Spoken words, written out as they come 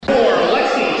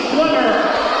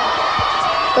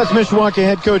That's Mishawaka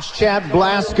head coach Chad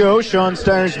Blasco. Sean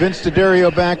Stires, Vince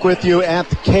DeDario back with you at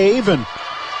the Cave and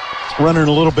running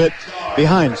a little bit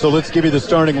behind. So let's give you the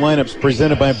starting lineups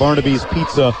presented by Barnaby's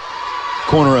Pizza,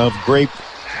 corner of Grape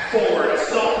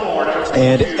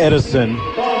and Edison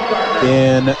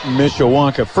in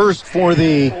Mishawaka. First for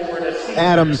the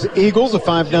Adams Eagles, a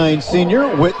 5'9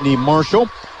 senior, Whitney Marshall.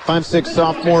 5'6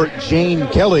 sophomore, Jane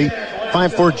Kelly.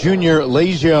 5'4 junior,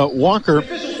 Lasia Walker.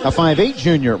 A 5'8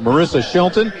 junior, Marissa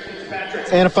Shelton.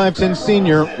 And a 5'10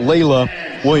 senior, Layla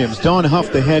Williams. Dawn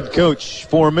Huff, the head coach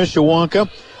for Mishawaka.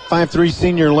 5'3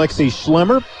 senior, Lexi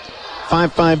Schlemmer.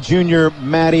 5'5 junior,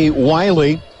 Maddie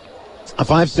Wiley. A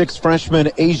 5'6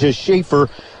 freshman, Asia Schaefer.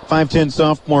 5'10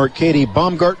 sophomore, Katie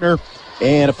Baumgartner.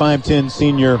 And a 5'10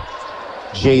 senior,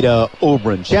 Jada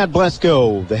Obrin. Chad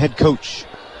Blasco, the head coach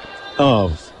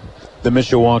of the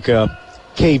Mishawaka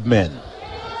Cavemen.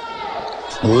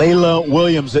 Layla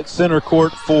Williams at center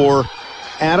court for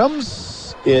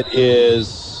Adams. It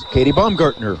is Katie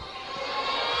Baumgartner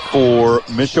for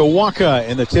Mishawaka,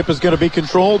 and the tip is going to be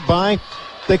controlled by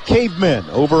the Cavemen.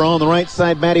 Over on the right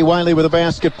side, Maddie Wiley with a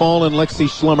basketball, and Lexi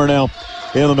Schlemmer now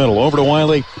in the middle. Over to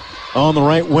Wiley on the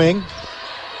right wing.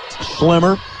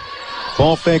 Schlemmer,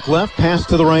 ball fake left, pass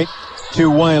to the right to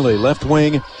Wiley. Left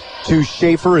wing to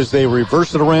Schaefer as they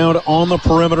reverse it around on the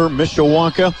perimeter.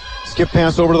 Mishawaka, skip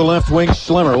pass over to the left wing.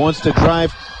 Schlemmer wants to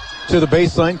drive to the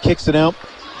baseline, kicks it out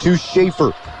to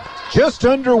Schaefer. Just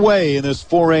underway in this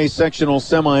 4A sectional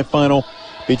semifinal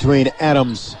between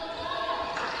Adams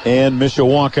and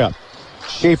Mishawaka.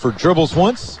 Schaefer dribbles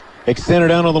once,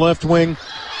 extended out on the left wing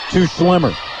to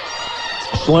Schlemmer.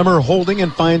 Schlemmer holding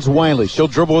and finds Wiley. She'll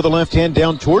dribble with the left hand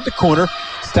down toward the corner.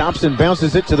 Stops and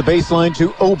bounces it to the baseline to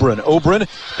Obrin. Obrin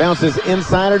bounces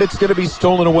inside it. It's going to be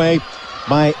stolen away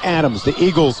by Adams. The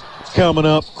Eagles coming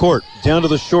up court. Down to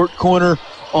the short corner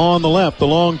on the left. The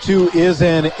long two is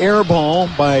an air ball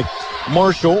by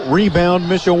Marshall. Rebound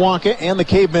Mishawaka and the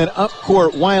Cavemen up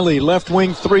court. Wiley left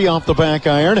wing three off the back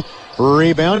iron.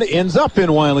 Rebound ends up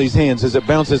in Wiley's hands as it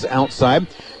bounces outside.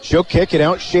 She'll kick it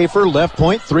out. Schaefer left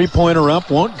point. Three-pointer up.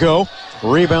 Won't go.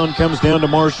 Rebound comes down to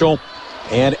Marshall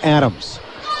and Adams.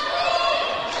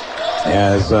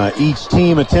 As each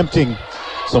team attempting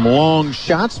some long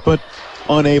shots but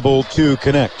unable to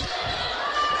connect.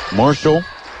 Marshall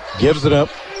gives it up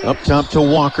top to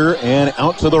Walker and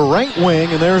out to the right wing,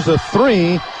 and there's a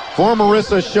three for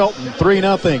Marissa Shelton.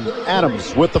 3-0.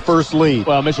 Adams with the first lead.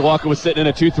 Well, Mishawaka was sitting in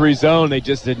a 2-3 zone. They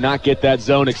just did not get that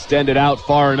zone extended out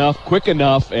far enough, quick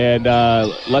enough, and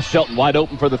left Shelton wide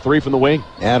open for the three from the wing.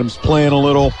 Adams playing a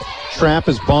little trap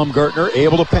as Baumgartner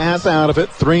able to pass out of it.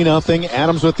 3-0.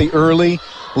 Adams with the early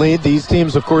lead. These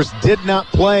teams, of course, did not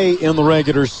play in the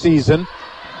regular season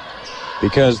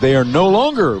because they are no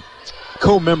longer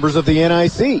co-members of the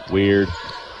NIC. Weird.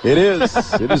 It is.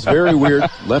 It is very weird.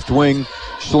 Left wing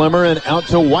Schlemmer and out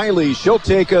to Wiley. She'll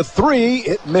take a three.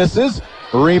 It misses.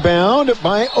 Rebound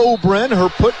by Obrin. Her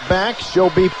put back. She'll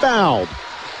be fouled.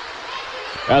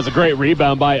 That was a great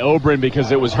rebound by Obrin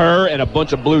because it was her and a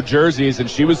bunch of blue jerseys, and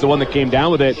she was the one that came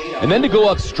down with it. And then to go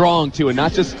up strong, too, and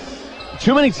not just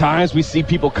too many times we see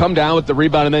people come down with the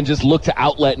rebound and then just look to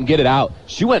outlet and get it out.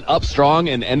 She went up strong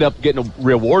and ended up getting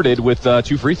rewarded with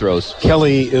 2 free throws.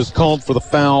 Kelly is called for the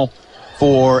foul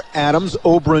for Adams.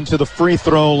 Obrin to the free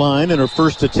throw line, and her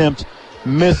first attempt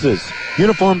misses.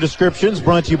 Uniform descriptions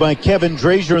brought to you by Kevin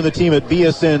Drazier and the team at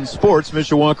BSN Sports.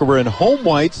 Mishawaka were in home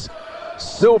whites,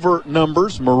 silver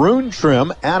numbers, maroon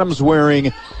trim. Adams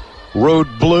wearing road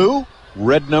blue,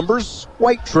 red numbers,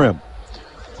 white trim.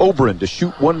 Obrin to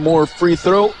shoot one more free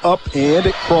throw, up, and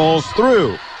it crawls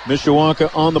through.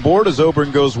 Mishawaka on the board as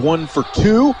Obrin goes 1 for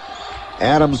 2.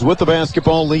 Adams with the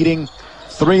basketball leading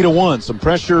 3-1. Some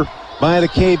pressure by the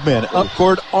Cavemen. Up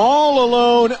court all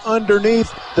alone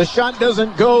underneath. The shot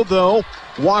doesn't go, though.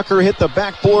 Walker hit the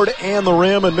backboard and the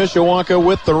rim, and Mishawaka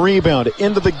with the rebound.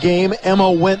 Into the game, Emma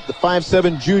Wendt, the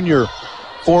 5'7 junior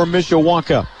for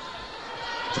Mishawaka.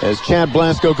 As Chad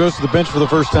Blasco goes to the bench for the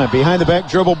first time. Behind the back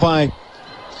dribble by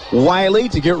Wiley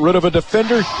to get rid of a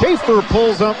defender. Schaefer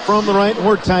pulls up from the right, and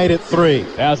we're tied at 3.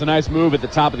 That was a nice move at the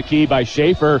top of the key by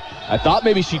Schaefer. I thought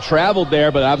maybe she traveled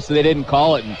there, but obviously they didn't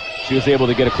call it, and she was able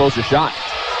to get a closer shot.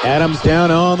 Adams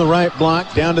down on the right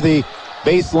block, down to the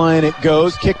baseline it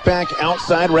goes. Kick back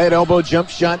outside, right elbow jump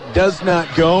shot does not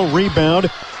go.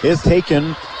 Rebound is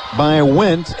taken by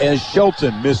Wendt as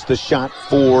Shelton missed the shot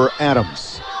for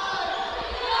Adams.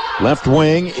 Left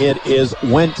wing, it is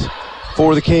Wendt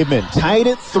for the Cavemen. Tied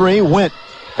at 3. Wendt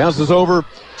bounces over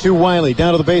to Wiley.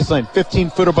 Down to the baseline.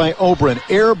 15-footer by Obrin.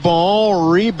 Air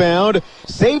ball. Rebound.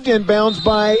 Saved inbounds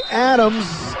by Adams.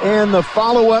 And the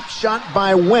follow-up shot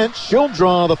by Wendt. She'll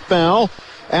draw the foul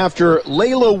after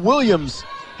Layla Williams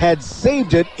had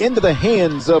saved it into the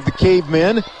hands of the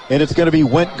Cavemen, and it's going to be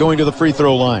Went going to the free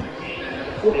throw line.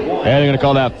 And they're going to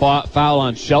call that foul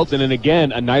on Shelton, and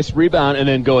again, a nice rebound, and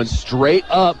then going straight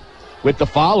up with the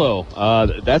follow.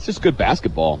 That's just good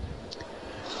basketball.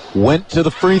 Went to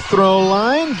the free throw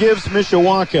line, gives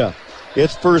Mishawaka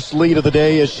its first lead of the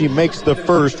day as she makes the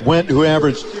first. Went, who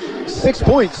averaged 6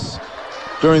 points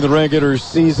during the regular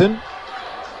season.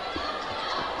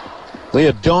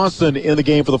 Leah Dawson in the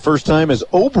game for the first time as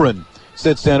Oberon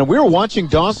sits down. And we were watching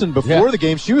Dawson before the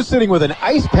game. She was sitting with an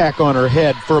ice pack on her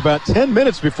head for about 10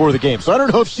 minutes before the game. So I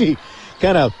don't know if she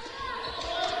I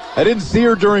didn't see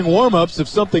her during warm-ups if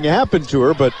something happened to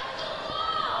her, but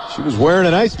she was wearing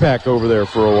an ice pack over there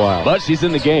for a while. But she's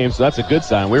in the game, so that's a good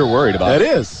sign. We were worried about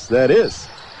it. That is.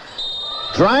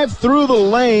 Drive through the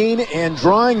lane, and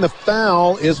drawing the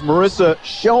foul is Marissa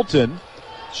Shelton.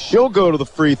 She'll go to the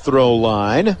free throw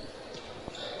line,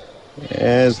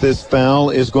 as this foul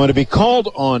is going to be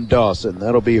called on Dawson.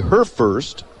 That'll be her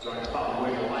first.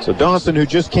 So Dawson, who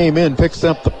just came in, picks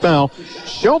up the foul.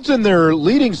 Shelton, their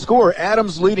leading scorer,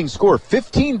 Adams' leading scorer,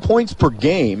 15 points per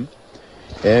game,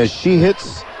 as she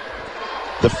hits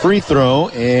the free throw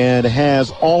and has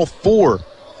all 4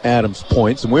 Adams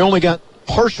points. And we only got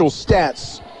partial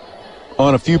stats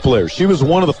on a few players. She was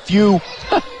one of the few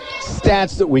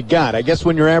stats that we got. I guess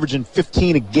when you're averaging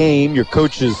 15 a game, your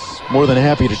coach is more than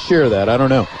happy to share that. I don't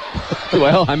know.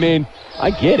 Well, I mean,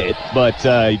 I get it, but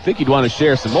you'd think you'd want to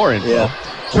share some more info. Yeah.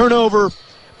 Turnover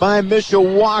by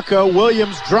Mishawaka.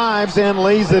 Williams drives and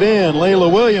lays it in.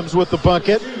 Layla Williams with the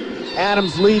bucket.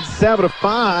 Adams leads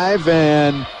 7-5,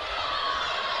 and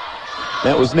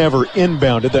that was never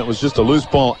inbounded. That was just a loose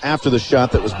ball after the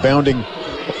shot that was bounding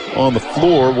on the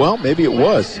floor. Well, maybe it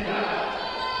was.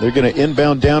 They're going to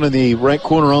inbound down in the right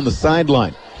corner on the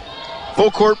sideline.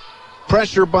 Full court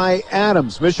pressure by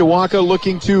Adams. Mishawaka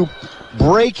looking to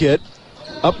break it.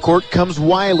 Up court comes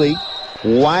Wiley.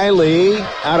 Wiley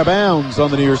out of bounds on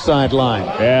the near sideline.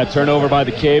 Yeah, turnover by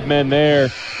the Cavemen there.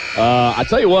 I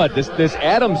tell you what, this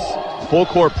Adams full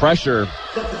court pressure,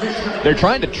 they're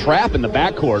trying to trap in the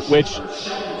backcourt, which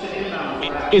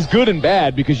is good and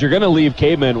bad because you're going to leave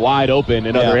Cavemen wide open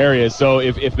in other areas. So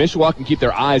if Mishawaka can keep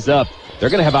their eyes up, they're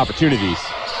going to have opportunities.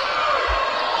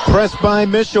 Pressed by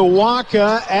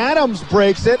Mishawaka. Adams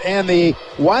breaks it, and the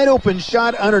wide open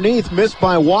shot underneath missed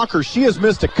by Walker. She has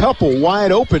missed a couple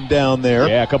wide open down there.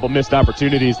 Yeah, a couple missed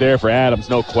opportunities there for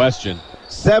Adams, no question.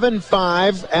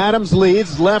 7-5. Adams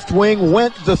leads. Left wing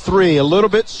Went the 3. A little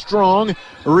bit strong.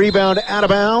 Rebound out of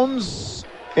bounds.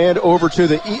 And over to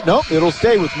the nope, it'll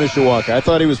stay with Mishawaka. I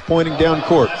thought he was pointing down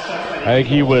court. I think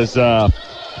he was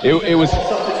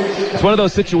it's one of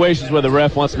those situations where the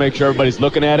ref wants to make sure everybody's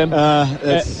looking at him.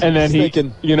 And then he,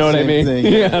 you know what I mean? Thing.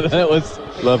 Yeah, that was.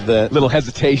 Love that. Little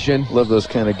hesitation. Love those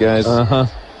kind of guys. Uh-huh.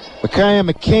 Micaiah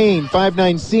McCain,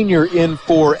 5'9" senior, in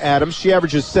for Adams. She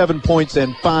averages 7 points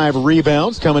and 5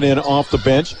 rebounds coming in off the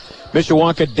bench.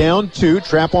 Mishawaka down 2.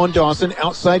 Trap on Dawson.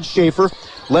 Outside Schaefer.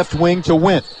 Left wing to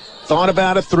Went. Thought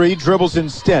about a 3, dribbles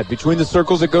instead. Between the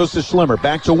circles, it goes to Schlemmer.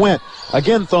 Back to Went.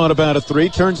 Again, thought about a 3,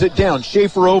 turns it down.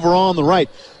 Schaefer over on the right.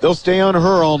 They'll stay on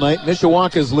her all night.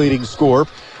 Mishawaka's leading scorer.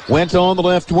 Went on the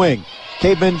left wing.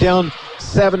 Cavemen down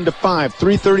 7-5.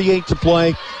 3:38 to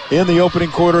play in the opening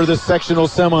quarter of this sectional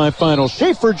semifinal.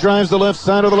 Schaefer drives the left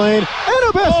side of the lane, and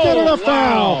a basket and a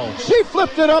foul. She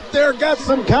flipped it up there, got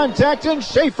some contact, and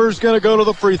Schaefer's going to go to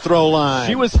the free throw line.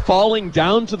 She was falling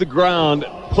down to the ground,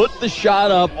 put the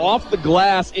shot up off the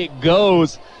glass, it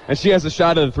goes, and she has a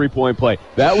shot at the three-point play.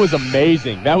 That was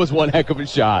amazing. That was one heck of a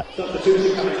shot.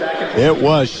 It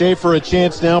was. Schaefer a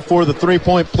chance now for the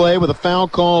three-point play with a foul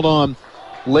called on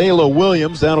Layla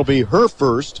Williams. That'll be her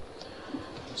first.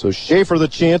 So Schaefer the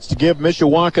chance to give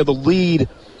Mishawaka the lead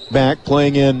back,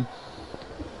 playing in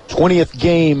 20th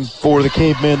game for the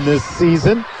Cavemen this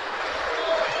season.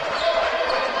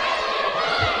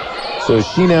 So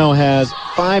she now has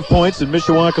 5 points, and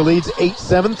Mishawaka leads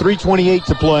 8-7, 3:28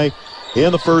 to play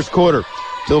in the first quarter.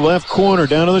 To the left corner,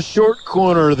 down to the short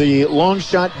corner. The long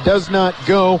shot does not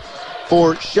go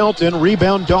for Shelton.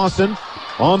 Rebound Dawson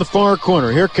on the far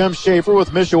corner. Here comes Schaefer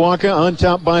with Mishawaka on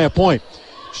top by a point.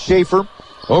 Schaefer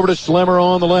over to Schlemmer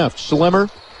on the left. Schlemmer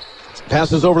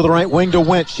passes over the right wing to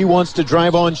Went. She wants to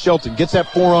drive on Shelton. Gets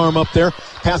that forearm up there.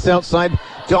 Pass outside.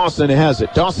 Dawson has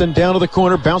it. Dawson down to the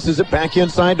corner. Bounces it back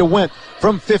inside to Went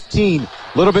from 15.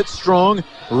 A little bit strong.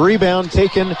 Rebound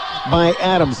taken by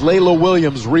Adams. Layla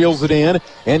Williams reels it in,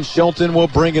 and Shelton will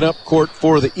bring it up court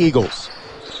for the Eagles.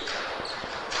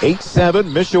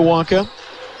 8-7, Mishawaka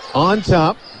on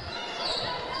top.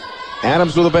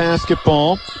 Adams with a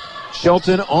basketball.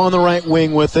 Shelton on the right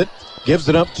wing with it. gives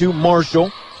it up to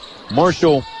Marshall.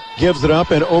 Marshall gives it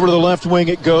up, and over to the left wing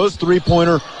it goes.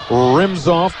 Three-pointer rims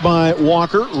off by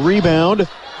Walker. Rebound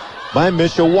by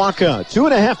Mishawaka.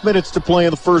 2.5 minutes to play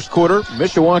in the first quarter.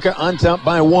 Mishawaka on top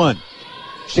by 1.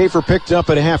 Schaefer picked up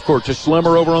at a half court to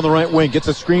Schlemmer over on the right wing. Gets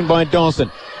a screen by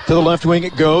Dawson. To the left wing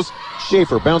it goes.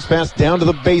 Schaefer bounce pass down to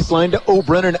the baseline to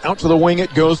O'Brien, and out to the wing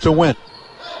it goes to Wendt.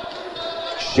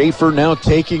 Schaefer now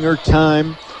taking her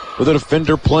time with a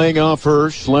defender playing off her.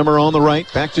 Schlemmer on the right.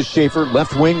 Back to Schaefer.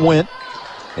 Left wing Wendt.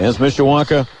 As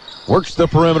Mishawaka works the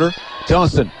perimeter.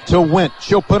 Dawson to Wendt.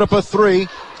 She'll put up a three.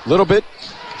 Little bit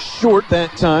short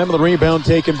that time. The rebound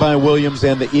taken by Williams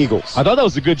and the Eagles. I thought that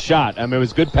was a good shot. I mean, it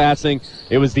was good passing.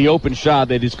 It was the open shot.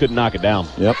 They just couldn't knock it down.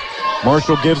 Yep.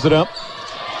 Marshall gives it up.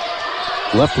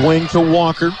 Left wing to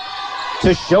Walker.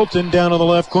 To Shelton down on the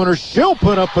left corner. She'll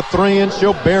put up a three and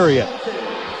she'll bury it.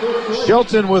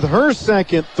 Shelton with her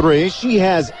second three. She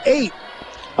has 8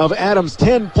 of Adams'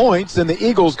 10 points, and the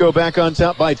Eagles go back on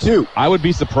top by 2. I would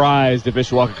be surprised if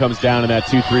Mishawaka comes down in that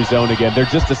 2-3 zone again. They're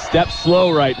just a step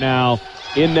slow right now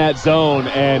in that zone,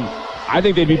 and I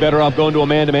think they'd be better off going to a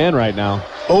man-to-man right now.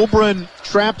 O'Brien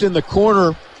trapped in the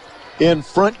corner in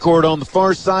front court on the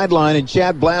far sideline, and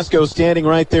Chad Blasco standing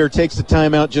right there takes the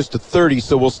timeout just to 30,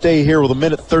 so we'll stay here with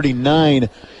 1:39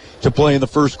 to play in the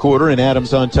first quarter, and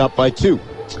Adams on top by 2.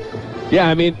 Yeah,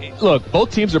 I mean, look,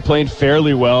 both teams are playing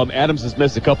fairly well. Adams has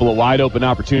missed a couple of wide-open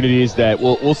opportunities that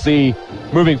we'll see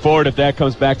moving forward if that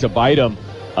comes back to bite them.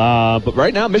 But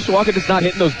right now, Mishawaka is not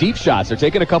hitting those deep shots. They're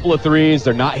taking a couple of threes.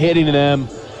 They're not hitting them.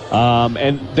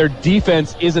 And their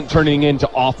defense isn't turning into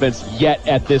offense yet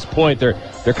at this point.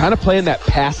 They're kind of playing that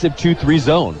passive 2-3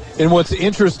 zone. And what's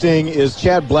interesting is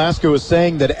Chad Blasco is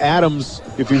saying that Adams,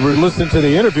 if you were listening to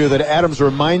the interview, that Adams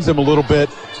reminds him a little bit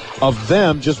of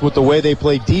them just with the way they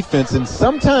play defense. And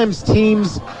sometimes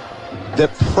teams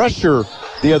that pressure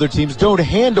the other teams don't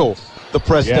handle the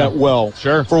press that well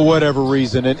for whatever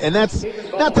reason. And that's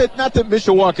not that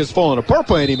Mishawaka's fallen apart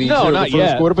by any means in the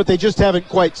first quarter, but they just haven't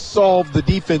quite solved the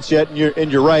defense yet.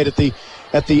 And you're right, at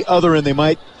the other end they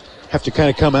might have to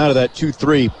kind of come out of that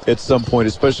 2-3 at some point,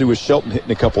 especially with Shelton hitting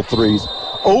a couple threes.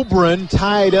 O'Brien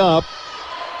tied up,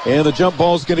 and the jump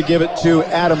ball is going to give it to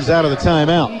Adams out of the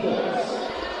timeout.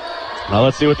 Now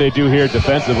let's see what they do here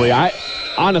defensively.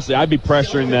 Honestly, I'd be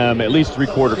pressuring them at least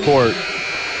three-quarter court.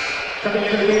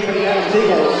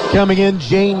 Coming in,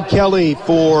 Jane Kelly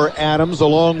for Adams,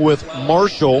 along with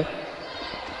Marshall.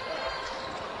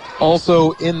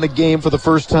 Also in the game for the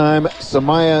first time,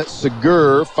 Samaya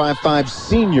Segur, 5'5"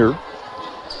 senior.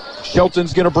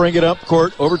 Shelton's going to bring it up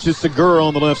court, over to Segur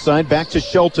on the left side, back to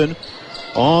Shelton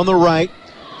on the right.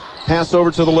 Pass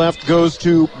over to the left goes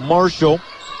to Marshall.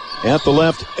 At the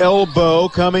left elbow,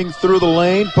 coming through the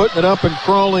lane, putting it up and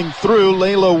crawling through,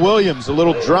 Layla Williams. A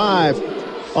little drive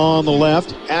on the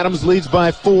left. Adams leads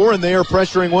by 4, and they are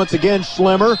pressuring once again.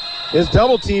 Schlemmer is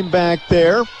double teamed back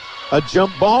there. A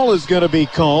jump ball is going to be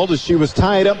called as she was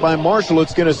tied up by Marshall.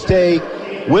 It's going to stay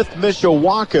with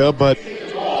Mishawaka, but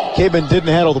Cavemen didn't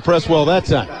handle the press well that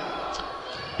time.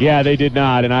 Yeah, they did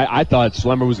not, and I thought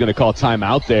Schlemmer was going to call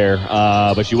timeout there,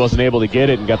 but she wasn't able to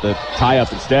get it and got the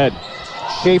tie-up instead.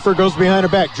 Schaefer goes behind her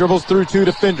back, dribbles through 2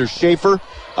 defenders. Schaefer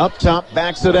up top,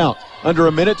 backs it out. Under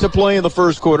a minute to play in the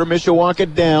first quarter.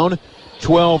 Mishawaka down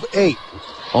 12-8.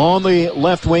 On the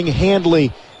left wing,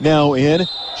 Handley now in.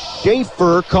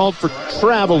 Schaefer called for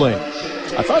traveling.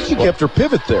 I thought she kept her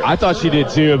pivot there. I thought she did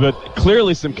too, but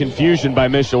clearly some confusion by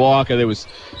Mishawaka. There was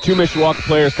 2 Mishawaka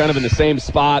players kind of in the same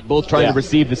spot, both trying to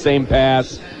receive the same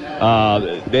pass.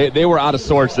 They were out of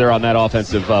sorts there on that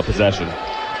offensive possession.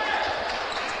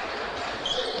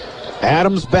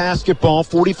 Adams basketball,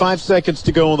 45 seconds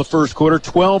to go in the first quarter.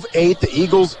 12-8, the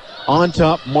Eagles on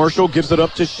top. Marshall gives it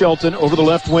up to Shelton over the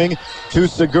left wing to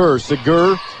Segur.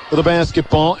 Segur with the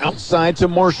basketball outside to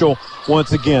Marshall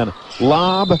once again.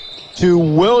 Lob to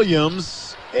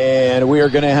Williams, and we are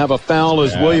going to have a foul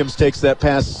as Williams takes that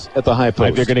pass at the high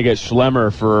post. They're going to get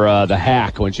Schlemmer for the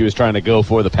hack when she was trying to go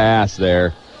for the pass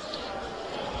there.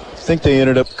 I think they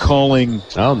ended up calling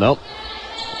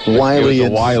Wiley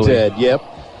instead. Yep.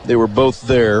 They were both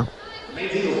there.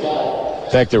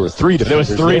 In fact, there were 3 defenders.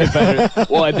 There was 3 defenders.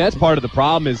 Well, and that's part of the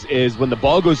problem is when the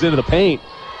ball goes into the paint,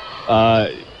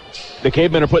 the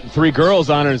Cavemen are putting 3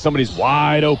 girls on her and somebody's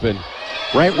wide open.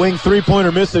 Right wing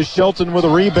three-pointer misses. Shelton with a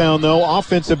rebound, though.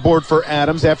 Offensive board for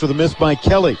Adams after the miss by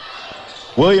Kelly.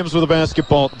 Williams with a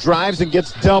basketball. Drives and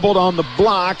gets doubled on the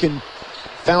block, and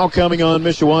foul coming on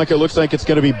Mishawaka. Looks like it's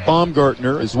going to be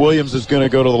Baumgartner as Williams is going to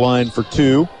go to the line for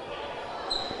 2.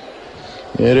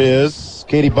 It is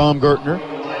Katie Baumgartner.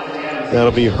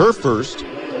 That'll be her first.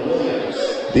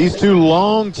 These two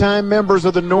longtime members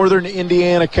of the Northern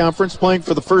Indiana Conference playing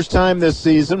for the first time this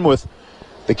season, with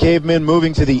the Cavemen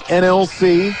moving to the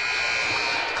NLC.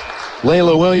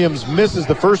 Layla Williams misses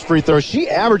the first free throw. She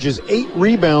averages 8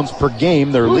 rebounds per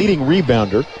game, their leading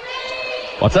rebounder.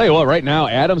 I'll tell you what, right now,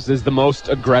 Adams is the most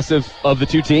aggressive of the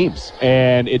two teams,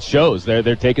 and it shows.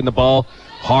 They're taking the ball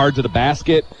hard to the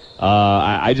basket.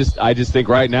 I just think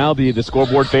right now the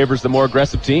scoreboard favors the more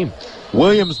aggressive team.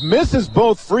 Williams misses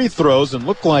both free throws and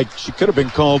looked like she could have been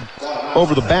called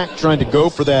over the back trying to go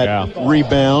for that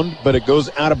rebound, but it goes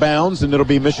out of bounds, and it'll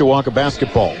be Mishawaka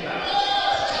basketball.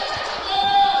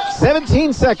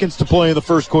 17 seconds to play in the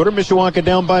first quarter. Mishawaka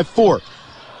down by 4.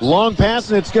 Long pass,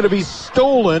 and it's going to be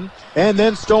stolen, and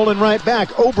then stolen right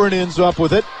back. Oberon ends up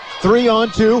with it.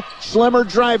 3-on-2. Schlemmer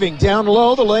driving down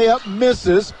low. The layup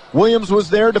misses. Williams was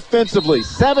there defensively.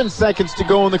 7 seconds to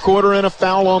go in the quarter, and a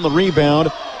foul on the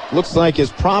rebound. Looks like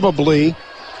is probably,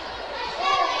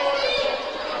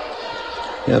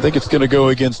 I think it's going to go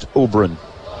against Oberon.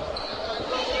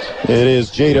 It is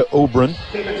Jada Oberon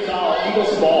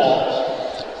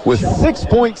with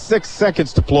 6.6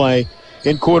 seconds to play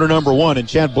in quarter number 1. And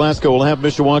Chad Blasco will have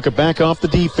Mishawaka back off the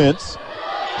defense.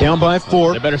 Down by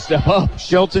 4. They better step up.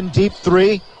 Shelton deep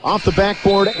 3 off the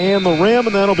backboard and the rim,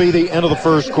 and that'll be the end of the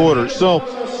first quarter. So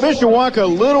Mishawaka a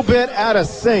little bit out of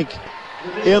sync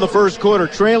in the first quarter,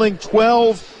 trailing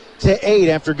 12-8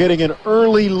 after getting an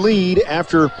early lead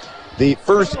after the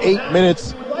first 8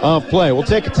 minutes of play. We'll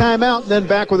take a timeout and then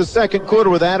back with the second quarter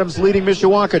with Adams leading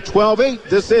Mishawaka 12-8.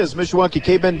 This is Mishawaka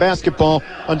Cavemen basketball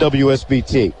on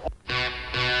WSBT.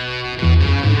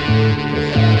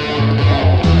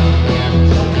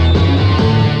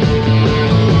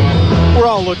 We're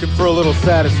all looking for a little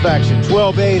satisfaction.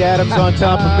 12-8, Adams on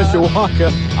top of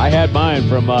Mishawaka. I had mine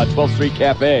from 12th Street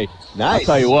Cafe. Nice. I'll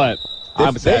tell you what,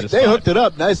 I'm satisfied. They hooked it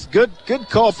up. Nice, good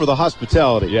call for the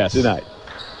hospitality tonight.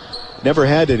 Never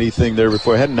had anything there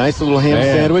before. Had a nice little ham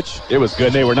sandwich. It was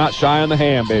good. They were not shy on the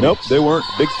ham, baby. Nope, they weren't.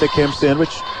 Big, thick ham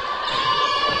sandwich.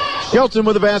 Shelton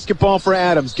with the basketball for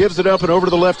Adams. Gives it up, and over to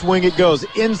the left wing it goes.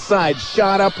 Inside,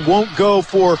 shot up, won't go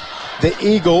for the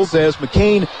Eagles as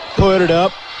McCain put it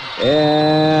up.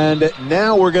 And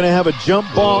now we're going to have a jump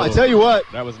ball. I tell you what.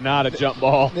 That was not a jump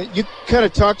ball. You kind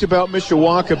of talked about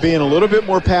Mishawaka being a little bit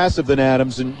more passive than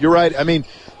Adams, and you're right. I mean,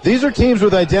 these are teams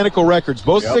with identical records,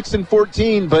 both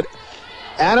 6-14, but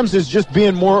Adams is just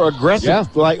being more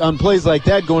aggressive like on plays like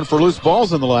that, going for loose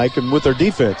balls and the like, and with their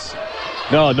defense.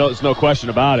 No, there's no question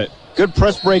about it. Good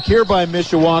press break here by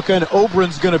Mishawaka, and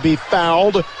Oberon's going to be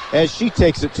fouled as she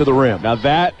takes it to the rim. Now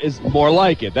that is more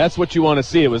like it. That's what you want to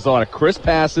see. It was a lot of crisp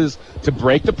passes to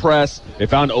break the press. They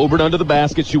found Oberon under the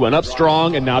basket. She went up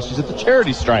strong, and now she's at the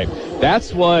charity stripe.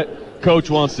 That's what Coach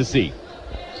wants to see.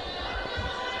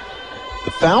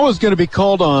 The foul is going to be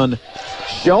called on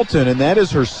Shelton, and that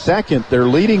is her second. Their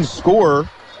leading scorer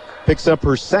picks up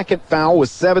her second foul with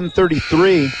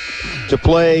 7:33 to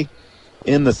play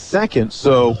in the second.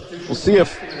 So we'll see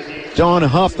if Dawn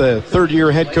Huff, the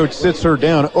third-year head coach, sits her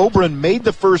down. Oberon made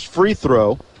the first free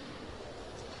throw.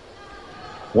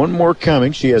 One more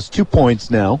coming. She has 2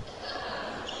 points now.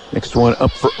 Next one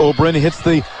up for Oberon. Hits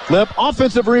the left.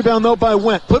 Offensive rebound, though, by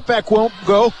Went. Putback won't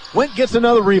go. Went gets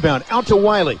another rebound. Out to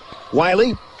Wiley.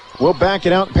 Wiley will back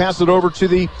it out and pass it over to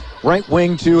the right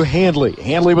wing to Handley.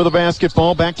 Handley with the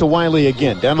basketball. Back to Wiley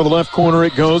again. Down to the left corner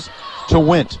it goes to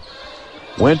Went.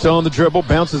 Went on the dribble,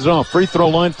 bounces it off. Free throw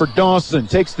line for Dawson.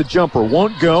 Takes the jumper,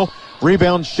 won't go.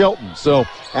 Rebound Shelton. So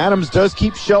Adams does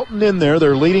keep Shelton in there.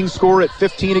 Their leading scorer at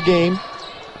 15 a game.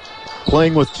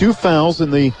 Playing with 2 fouls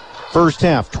in the first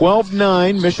half.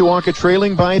 12-9, Mishawaka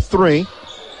trailing by 3.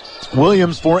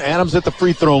 Williams for Adams at the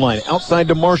free throw line. Outside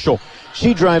to Marshall.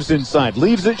 She drives inside,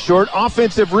 leaves it short.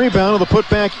 Offensive rebound, and the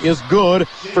putback is good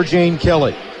for Jane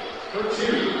Kelly.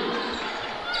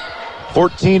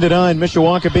 14-9,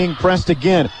 Mishawaka being pressed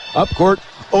again. Up court,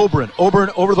 Oberon. Oberon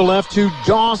over the left to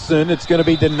Dawson. It's going to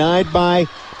be denied by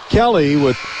Kelly,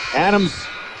 with Adams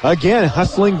again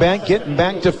hustling back, getting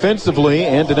back defensively,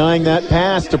 and denying that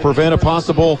pass to prevent a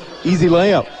possible easy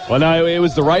layup. Well, no, it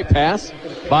was the right pass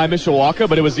by Mishawaka,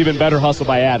 but it was even better hustle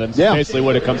by Adams. Yeah. Basically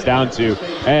what it comes down to.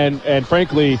 And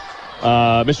frankly,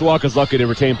 Mishawaka's lucky to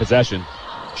retain possession.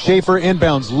 Schaefer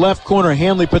inbounds, left corner.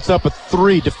 Hanley puts up a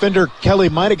 3. Defender Kelly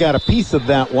might have got a piece of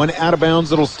that one. Out of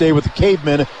bounds, it'll stay with the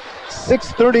Cavemen.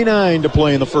 6:39 to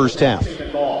play in the first half.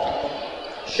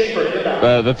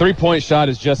 The three-point shot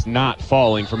is just not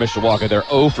falling for Mishawaka. They're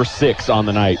 0 for 6 on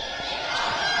the night.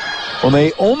 Well,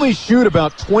 they only shoot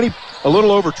about a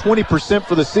little over 20%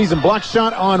 for the season. Block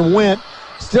shot on Went.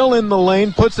 Still in the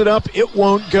lane, puts it up. It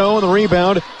won't go, and the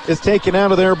rebound is taken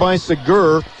out of there by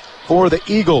Segur for the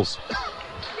Eagles.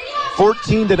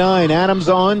 14-9. Adams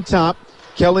on top.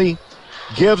 Kelly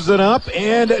gives it up,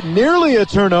 and nearly a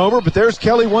turnover, but there's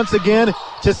Kelly once again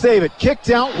to save it.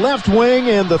 Kicked out left wing,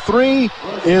 and the three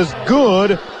is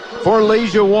good for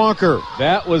Leisha Walker.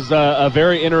 That was a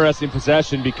very interesting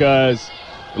possession because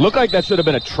it looked like that should have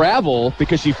been a travel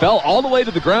because she fell all the way to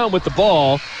the ground with the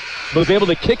ball, but was able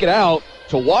to kick it out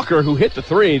to Walker, who hit the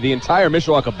three. The entire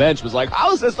Mishawaka bench was like,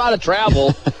 how is this not a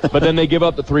travel? But then they give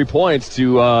up the 3 points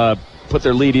to put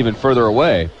their lead even further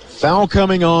away. Foul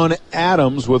coming on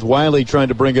Adams with Wiley trying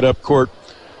to bring it up court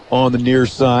on the near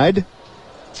side.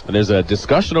 And there's a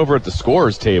discussion over at the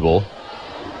scorers table.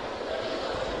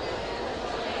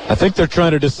 I think they're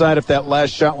trying to decide if that last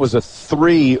shot was a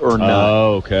three or not.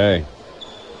 Oh, okay.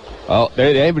 Oh,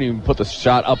 they haven't even put the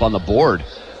shot up on the board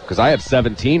because I have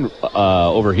 17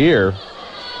 over here,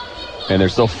 and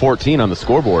there's still 14 on the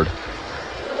scoreboard.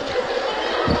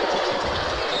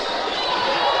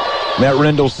 Matt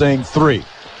Rendell saying three.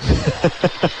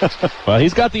 Well,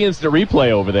 he's got the instant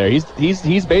replay over there.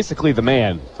 He's basically the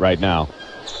man right now.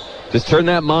 Just turn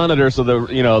that monitor so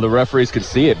the referees can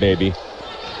see it, baby.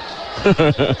 And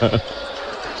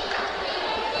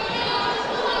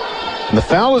the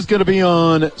foul is going to be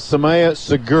on Samaya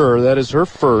Segur. That is her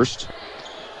first.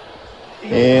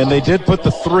 And they did put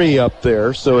the three up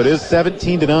there, so it is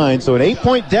 17-9. So an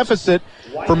 8-point deficit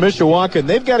for Mishawaka, and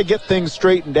they've got to get things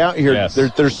straightened out here. Yes.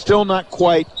 They're still not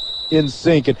quite in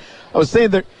sync. And I was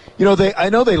saying that, I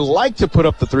know they like to put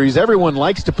up the threes. Everyone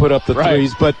likes to put up the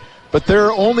threes, but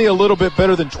they're only a little bit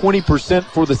better than 20%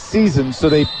 for the season, so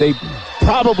they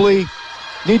probably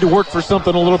need to work for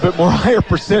something a little bit more higher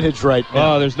percentage right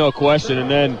now. Oh, there's no question.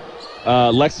 And then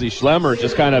Lexi Schlemmer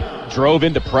just kind of drove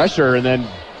into pressure and then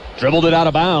dribbled it out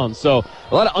of bounds. So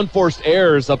a lot of unforced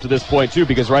errors up to this point, too,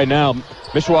 because right now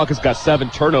Mishawaka's got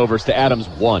 7 turnovers to Adams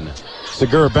 1.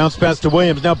 Segur bounce pass to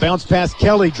Williams. Now bounce pass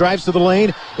Kelly. Drives to the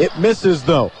lane. It misses,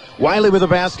 though. Wiley with a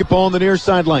basketball on the near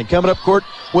sideline. Coming up court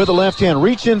with a left hand.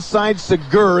 Reach inside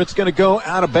Segur. It's going to go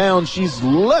out of bounds. She's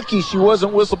lucky she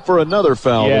wasn't whistled for another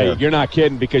foul. Yeah, there. You're not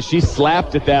kidding because she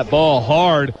slapped at that ball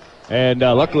hard, and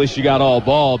luckily she got all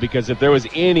ball because if there was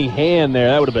any hand there,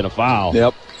 that would have been a foul.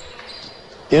 Yep.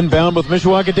 Inbound with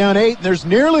Mishawaka down 8. And there's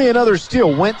nearly another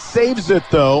steal. Wentz saves it,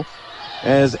 though,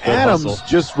 as Good Adams hustle.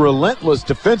 just relentless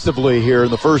defensively here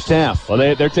in the first half. Well,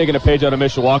 they're taking a page out of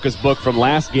Mishawaka's book from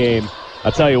last game.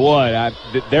 I'll tell you what,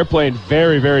 they're playing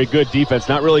very, very good defense,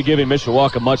 not really giving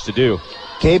Mishawaka much to do.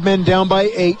 Cavemen down by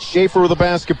 8. Schaefer with the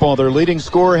basketball. Their leading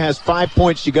scorer has 5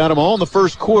 points. She got them all in the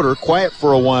first quarter. Quiet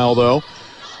for a while, though.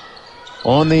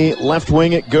 On the left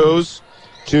wing, it goes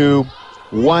to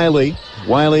Wiley.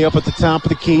 Wiley up at the top of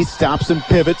the key. Stops and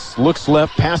pivots. Looks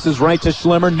left. Passes right to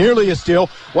Schlemmer. Nearly a steal.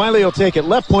 Wiley will take it.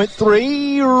 Left point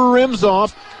 3. Rims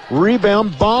off.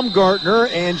 Rebound Baumgartner,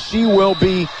 and she will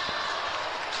be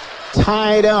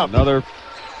tied up. Another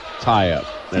tie-up.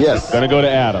 Yes. Going to go to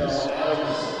Adams.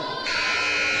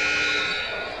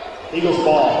 Eagles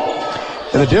ball.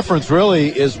 And the difference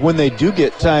really is when they do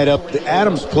get tied up, the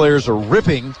Adams players are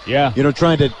ripping. Yeah.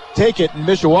 Trying to take it, and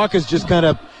Mishawaka's just kind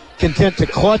of content to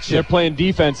clutch They're it. playing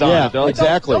defense on Yeah, it. They're like,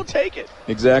 exactly. Don't take it.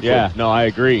 Exactly. Yeah, no, I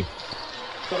agree.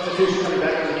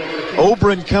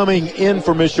 Obrin coming in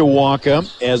for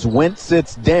Mishawaka as Wentz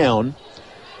sits down.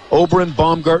 Obrin,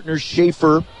 Baumgartner,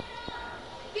 Schaefer,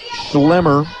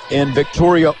 Schlemmer, and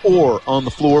Victoria Orr on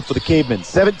the floor for the Cavemen.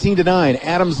 17-9.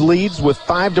 Adams leads with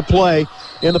 5 to play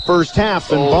in the first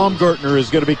half, and Baumgartner is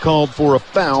going to be called for a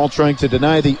foul, trying to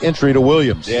deny the entry to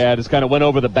Williams. Yeah, just kind of went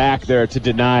over the back there to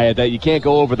deny it. That you can't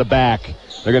go over the back.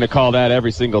 They're going to call that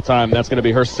every single time. That's going to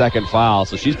be her second foul,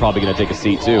 so she's probably going to take a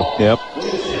seat too. Yep.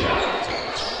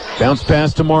 Bounce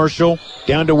pass to Marshall.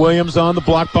 Down to Williams on the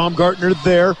block. Baumgartner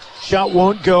there. Shot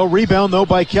won't go. Rebound, though,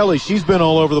 by Kelly. She's been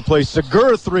all over the place.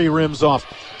 Segur 3 rims off.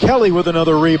 Kelly with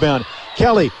another rebound.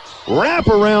 Kelly,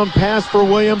 wrap-around pass for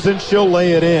Williams, and she'll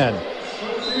lay it in.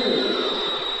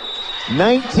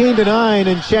 19-9,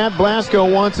 and Chad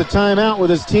Blasco wants a timeout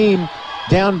with his team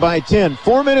down by 10.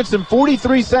 4 minutes and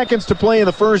 43 seconds to play in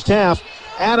the first half.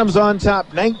 Adams on top,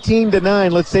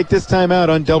 19-9. Let's take this timeout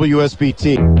on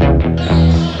WSBT.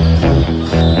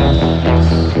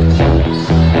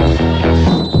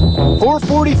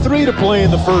 4:43 to play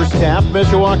in the first half.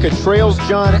 Mishawaka trails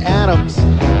John Adams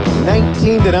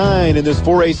 19-9 in this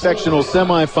 4A sectional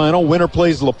semifinal. Winner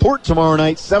plays LaPorte tomorrow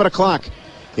night, 7 o'clock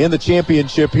in the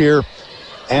championship here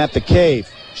at the Cave.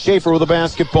 Schaefer with a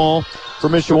basketball for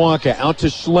Mishawaka. Out to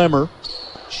Schlemmer.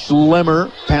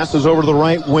 Schlemmer passes over to the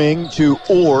right wing to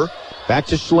Orr. Back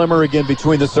to Schlemmer again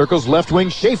between the circles. Left wing,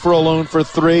 Schaefer alone for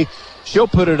 3. She'll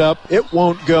put it up. It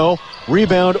won't go.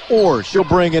 Rebound Orr. She'll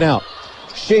bring it out.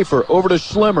 Schaefer over to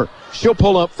Schlemmer. She'll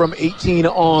pull up from 18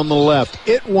 on the left.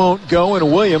 It won't go,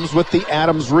 and Williams with the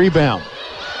Adams rebound.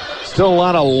 Still a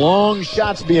lot of long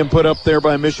shots being put up there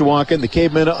by Mishawaka, and the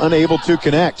Cavemen unable to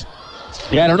connect.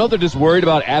 Yeah, I don't know if they're just worried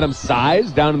about Adams'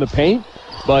 size down in the paint,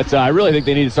 but I really think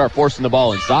they need to start forcing the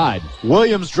ball inside.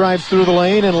 Williams drives through the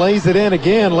lane and lays it in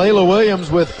again. Layla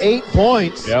Williams with 8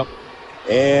 points. Yep.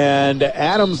 And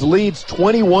Adams leads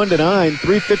 21-9,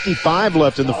 3:55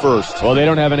 left in the first. Well, they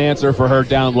don't have an answer for her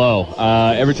down low.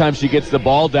 Every time she gets the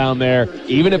ball down there,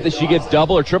 even if she gets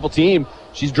double or triple team,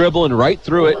 she's dribbling right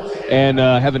through it and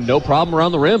having no problem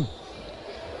around the rim.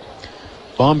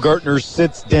 Baumgartner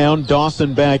sits down.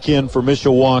 Dawson back in for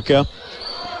Mishawaka.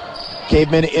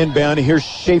 Cavemen inbound. Here's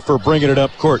Schaefer bringing it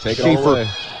up court. Schaefer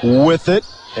with it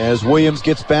as Williams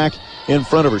gets back in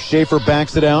front of her. Schaefer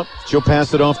backs it out. She'll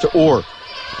pass it off to Orr.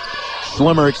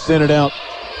 Schlemmer extended out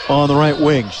on the right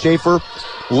wing. Schaefer,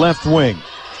 left wing.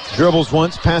 Dribbles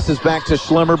once, passes back to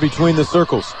Schlemmer between the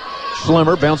circles.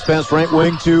 Schlemmer, bounce pass right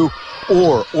wing to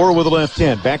Orr. Orr with the left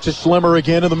hand. Back to Schlemmer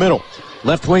again in the middle.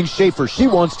 Left wing Schaefer. She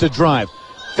wants to drive.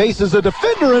 Faces a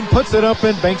defender and puts it up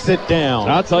and banks it down.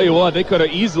 I'll tell you what, they could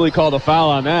have easily called a foul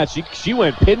on that. She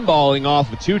went pinballing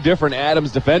off of 2 different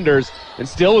Adams defenders and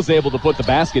still was able to put the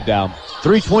basket down.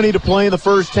 3:20 to play in the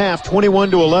first half,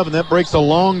 21-11. That breaks a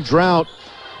long drought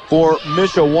for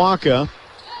Mishawaka.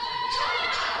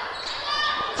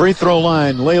 Free throw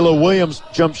line, Layla Williams'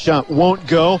 jump shot won't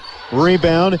go.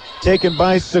 Rebound taken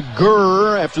by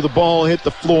Segur after the ball hit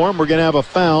the floor. And we're going to have a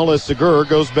foul as Segur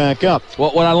goes back up.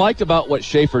 Well, what I liked about what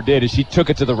Schaefer did is she took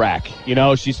it to the rack. You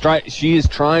know, she is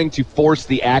trying to force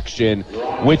the action,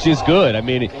 which is good. I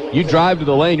mean, you drive to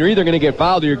the lane, you're either going to get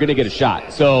fouled or you're going to get a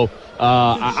shot. So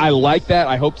I like that.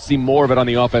 I hope to see more of it on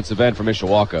the offensive end from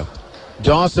Mishawaka.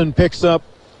 Dawson picks up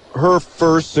her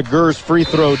first. Segur's free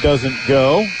throw doesn't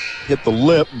go. Hit the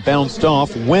lip, bounced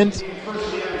off, went.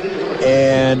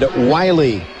 And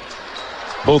Wiley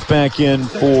both back in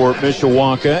for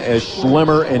Mishawaka as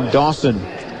Schlemmer and Dawson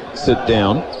sit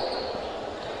down.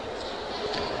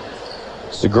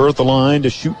 Segur at the line to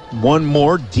shoot one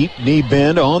more. Deep knee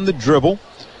bend on the dribble.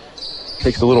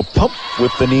 Takes a little pump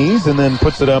with the knees and then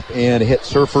puts it up and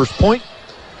hits her first point.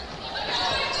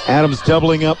 Adams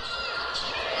doubling up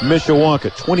Mishawaka.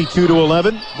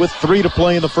 22-11 with 3 to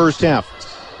play in the first half.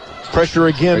 Pressure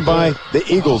again by the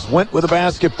Eagles. Went with a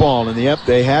basketball, and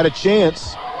they had a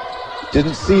chance.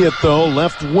 Didn't see it, though.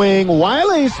 Left wing,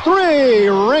 Wiley's 3.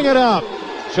 Ring it up.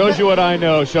 Shows you what I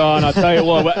know, Sean. I'll tell you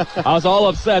what. I was all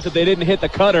upset that they didn't hit the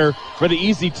cutter for the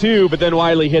easy 2, but then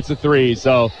Wiley hits a 3.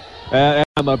 So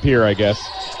I'm up here, I guess.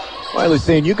 Wiley's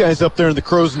saying, you guys up there in the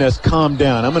crow's nest, calm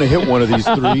down. I'm going to hit one of these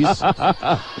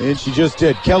 3s. And she just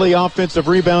did. Kelly offensive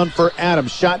rebound for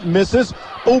Adams. Shot misses.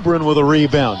 Oberon with a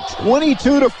rebound.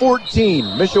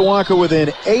 22-14. Mishawaka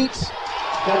within 8.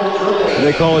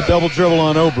 They call a double dribble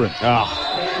on Oberon.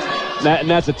 And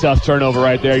that's a tough turnover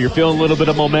right there. You're feeling a little bit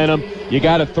of momentum. You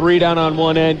got a 3 down on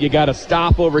one end. You got to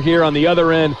stop over here on the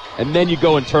other end, and then you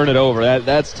go and turn it over.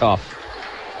 That's tough.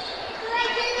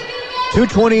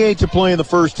 2:28 to play in the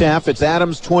first half. It's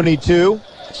Adams 22,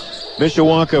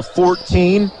 Mishawaka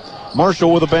 14.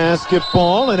 Marshall with a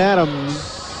basketball, and Adams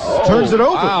turns it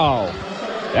over. Wow.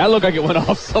 That looked like it went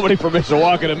off somebody from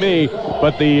Mishawaka to me,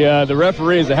 but the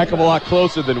referee is a heck of a lot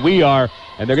closer than we are,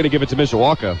 and they're going to give it to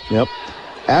Mishawaka. Yep.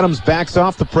 Adams backs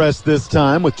off the press this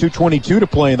time with 2:22 to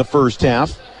play in the first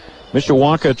half.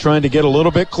 Mishawaka trying to get a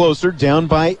little bit closer, down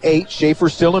by 8. Schaefer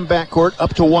still in backcourt,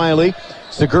 up to Wiley.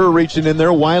 Segur reaching in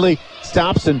there. Wiley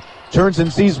stops and turns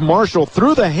and sees Marshall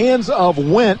through the hands of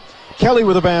Went. Kelly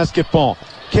with a basketball.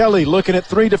 Kelly looking at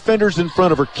 3 defenders in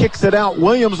front of her. Kicks it out.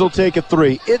 Williams will take a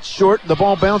 3. It's short. The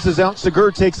ball bounces out.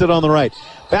 Segur takes it on the right.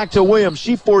 Back to Williams.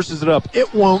 She forces it up.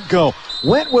 It won't go.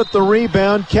 Went with the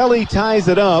rebound. Kelly ties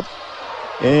it up.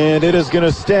 And it is going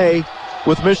to stay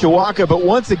with Mishawaka. But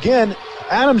once again,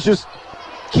 Adams just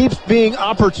keeps being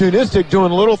opportunistic,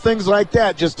 doing little things like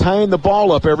that, just tying the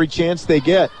ball up every chance they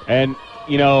get. And,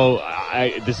 you know,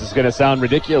 this is going to sound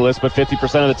ridiculous, but 50%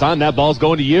 of the time that ball's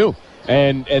going to you.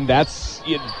 And that's,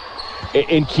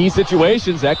 in key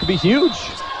situations, that could be huge.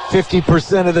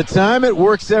 50% of the time, it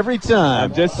works every time.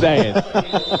 I'm just saying.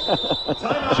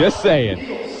 Just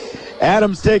saying.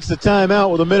 Adams takes a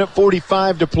timeout with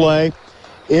 1:45 to play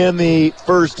in the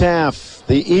first half.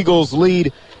 The Eagles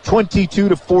lead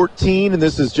 22-14, and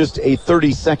this is just a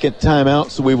 30-second timeout,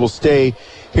 so we will stay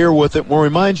here with it. We'll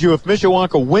remind you, if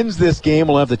Mishawaka wins this game,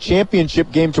 we'll have the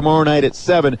championship game tomorrow night at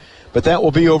 7, but that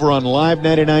will be over on Live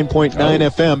 99.9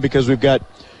 FM because we've got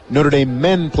Notre Dame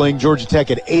men playing Georgia Tech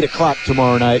at 8 o'clock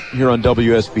tomorrow night here on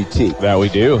WSBT. That we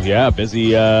do, yeah.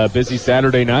 Busy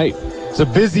Saturday night. It's a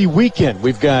busy weekend.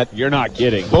 We've got You're not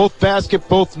kidding.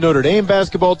 both Notre Dame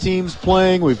basketball teams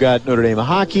playing. We've got Notre Dame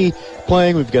hockey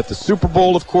playing. We've got the Super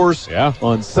Bowl, of course,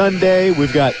 on Sunday.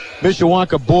 We've got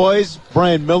Mishawaka boys.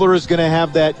 Brian Miller is going to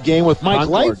have that game with Mike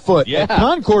Lightfoot at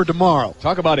Concord tomorrow.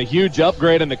 Talk about a huge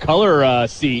upgrade in the color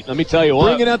seat. Let me tell you what.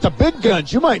 Bringing out the big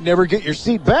guns. You might never get your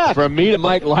seat back. From me to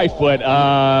Mike Lightfoot,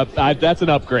 that's an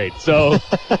upgrade. So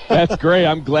that's great.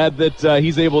 I'm glad that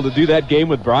he's able to do that game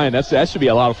with Brian. That should be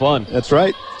a lot of fun. That's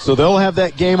right. So they'll have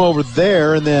that game over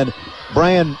there, and then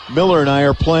Brian Miller and I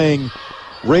are playing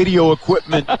radio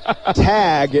equipment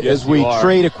tag as we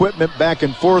trade equipment back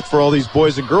and forth for all these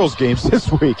boys and girls games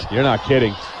this week. You're not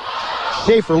kidding.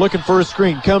 Schaefer looking for a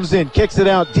screen, comes in, kicks it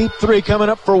out, deep three coming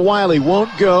up for Wiley,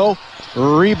 won't go.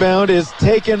 Rebound is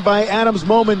taken by Adams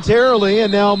momentarily,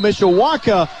 and now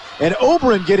Mishawaka and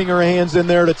Oberon getting her hands in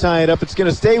there to tie it up. It's going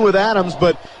to stay with Adams,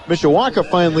 but Mishawaka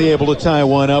finally able to tie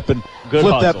one up and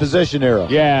flip that possession arrow.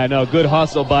 Yeah, no, good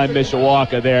hustle by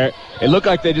Mishawaka there. It looked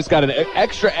like they just got an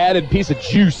extra added piece of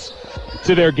juice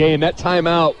to their game. That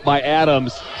timeout by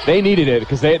Adams, they needed it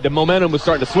because the momentum was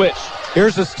starting to switch.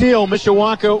 Here's a steal.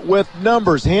 Mishawaka with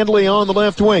numbers. Handley on the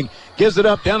left wing. Gives it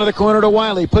up down to the corner to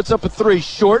Wiley. Puts up a three.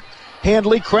 Short.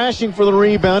 Handley crashing for the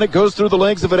rebound. It goes through the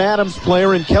legs of an Adams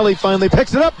player, and Kelly finally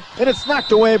picks it up, and it's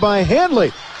knocked away by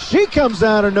Handley. She comes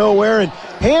out of nowhere, and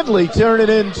Handley turned it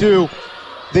into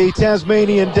the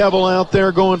Tasmanian Devil out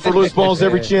there going for loose balls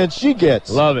every chance she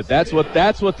gets. Love it. That's what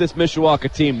this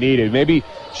Mishawaka team needed. Maybe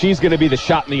she's going to be the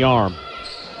shot in the arm.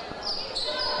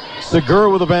 Segura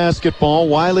with a basketball.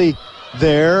 Wiley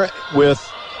there with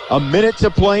a minute to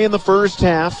play in the first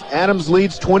half. Adams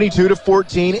leads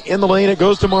 22-14. In the lane, it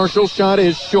goes to Marshall. Shot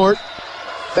is short.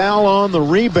 Foul on the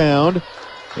rebound.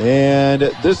 And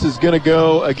this is going to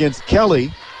go against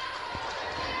Kelly.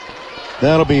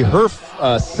 That'll be her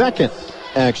second,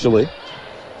 actually.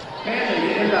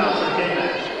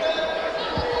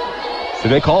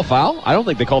 Did they call a foul? I don't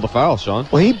think they called a foul, Sean.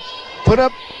 Well, he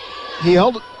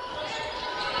held it.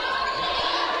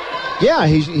 Yeah,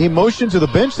 he motioned to the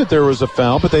bench that there was a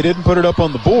foul, but they didn't put it up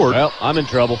on the board. Well, I'm in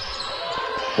trouble.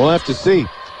 We'll have to see.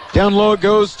 Down low it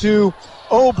goes to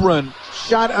Oberon.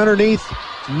 Shot underneath,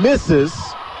 misses.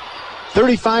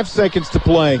 35 seconds to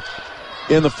play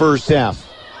in the first half.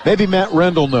 Maybe Matt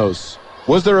Rendell knows.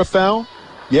 Was there a foul?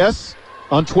 Yes,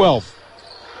 on 12.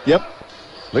 Yep.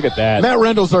 Look at that. Matt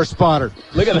Rendell's our spotter.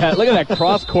 Look at that. Look at that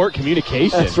cross-court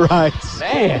communication. That's right.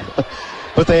 Man.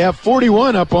 But they have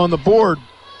 41 up on the board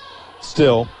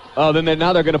still. Oh, then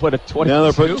now they're going to put a 22? Now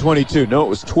they're putting 22. No, it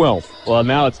was 12. Well,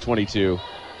 now it's 22.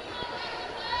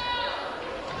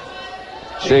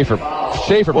 Schaefer.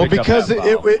 Well, because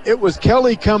it was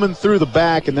Kelly coming through the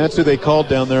back, and that's who they called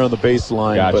down there on the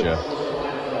baseline. Gotcha.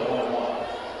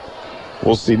 But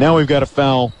we'll see. Now we've got a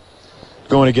foul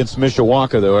going against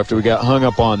Mishawaka, though, after we got hung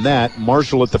up on that.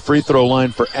 Marshall at the free throw line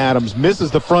for Adams.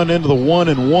 Misses the front end of the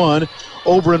 1-and-1.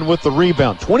 Oberon with the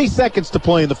rebound. 20 seconds to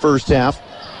play in the first half.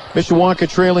 Mishawaka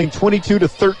trailing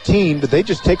 22-13. Did they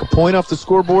just take a point off the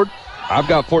scoreboard? I've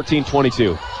got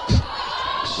 14-22.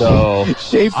 So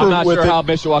Schaefer I'm not sure it. how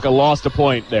Mishawaka lost a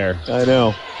point there. I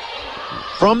know.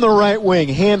 From the right wing,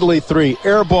 Handley three.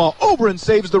 Air ball. Oberon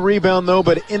saves the rebound, though,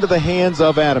 but into the hands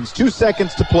of Adams. 2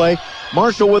 seconds to play.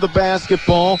 Marshall with a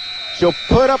basketball. She'll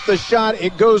put up the shot.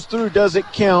 It goes through. Does it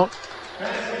count?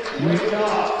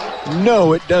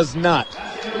 No, it does not.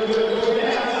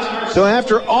 So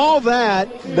after all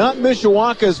that, not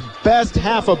Mishawaka's best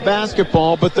half of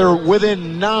basketball, but they're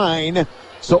within 9.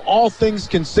 So all things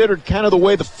considered, kind of the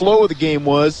way the flow of the game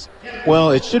was,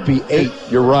 well, it should be 8.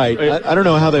 You're right. I don't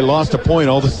know how they lost a point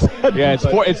all of a sudden. Yeah,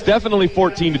 it's definitely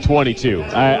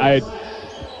 14-22.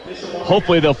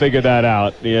 Hopefully they'll figure that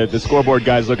out. The scoreboard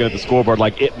guy's looking at the scoreboard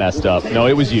like it messed up. No,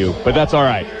 it was you, but that's all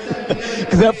right.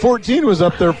 Because that 14 was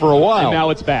up there for a while. And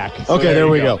now it's back. So okay, there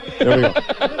we go. There we go.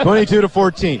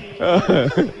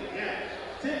 22-14.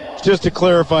 Just to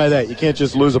clarify that, you can't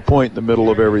just lose a point in the middle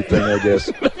of everything, I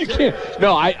guess. You can't.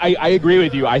 No, I agree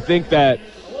with you. I think that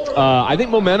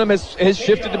momentum has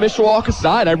shifted to Mishawaka's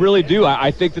side. I really do.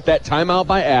 I think that timeout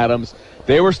by Adams,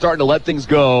 they were starting to let things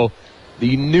go.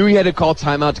 You knew you had to call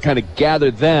timeout to kind of gather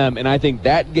them, and I think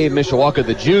that gave Mishawaka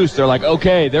the juice. They're like,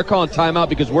 okay, they're calling timeout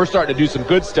because we're starting to do some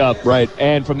good stuff. Right.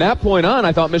 And from that point on,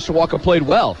 I thought Mishawaka played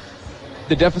well.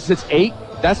 The deficit's 8.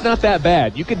 That's not that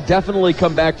bad. You can definitely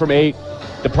come back from 8.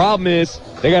 The problem is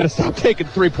they got to stop taking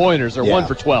 3-pointers or 1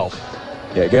 for 12.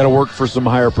 Yeah, got to work for some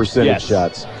higher percentage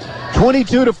shots.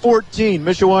 22-14.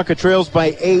 Mishawaka trails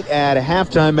by 8 at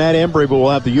halftime. Matt Embry will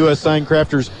have the U.S. Sign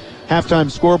Crafters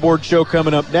halftime scoreboard show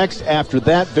coming up next. After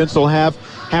that, Vince will have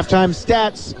halftime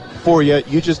stats for you.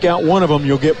 You just got one of them.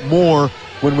 You'll get more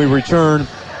when we return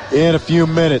in a few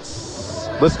minutes.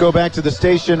 Let's go back to the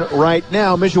station right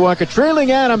now. Mishawaka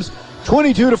trailing Adams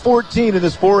 22-14 in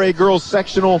this 4A Girls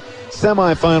Sectional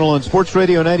Semifinal on Sports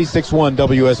Radio 96.1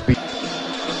 WSB.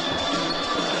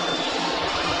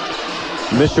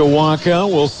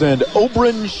 Mishawaka will send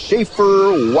Oberon,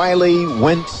 Schaefer, Wiley,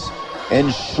 Wentz, and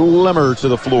Schlemmer to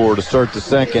the floor to start the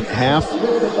second half.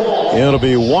 It'll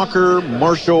be Walker,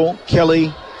 Marshall,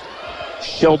 Kelly,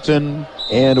 Shelton,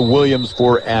 and Williams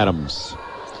for Adams.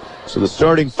 So the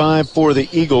starting five for the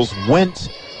Eagles. Went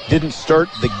didn't start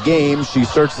the game. She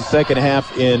starts the second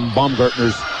half in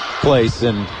Baumgartner's place.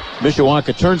 And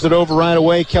Mishawaka turns it over right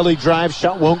away. Kelly drives.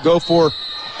 Shot won't go for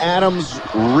Adams.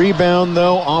 Rebound,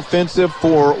 though, offensive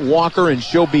for Walker, and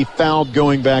she'll be fouled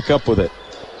going back up with it.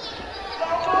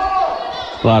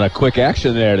 A lot of quick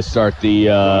action there to start the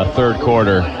third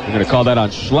quarter. We're going to call that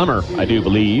on Schlemmer, I do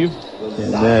believe.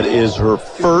 And that is her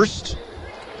first.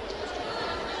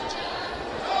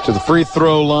 To the free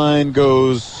throw line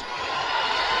goes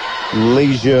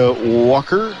Lesia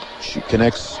Walker. She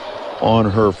connects on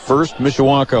her first.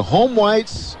 Mishawaka home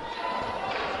whites,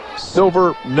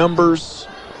 silver numbers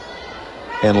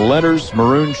and letters,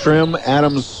 maroon trim.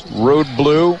 Adams road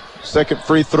blue. Second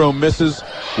free throw misses.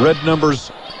 Red numbers,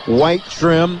 white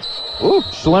trim. Ooh,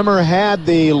 Schlemmer had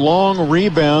the long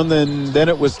rebound, then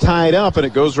it was tied up, and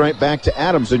it goes right back to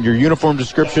Adams. And your uniform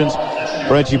descriptions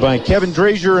brought to you by Kevin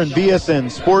Drazier and BSN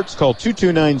Sports. Call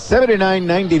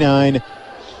 229-7999.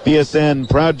 BSN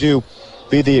proud to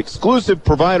be the exclusive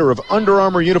provider of Under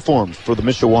Armour uniforms for the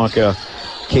Mishawaka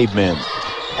Cavemen.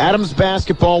 Adams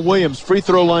basketball. Williams free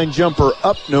throw line jumper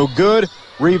up, no good.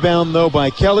 Rebound, though, by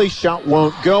Kelly. Shot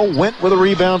won't go. Went with a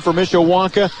rebound for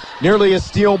Mishawaka. Nearly a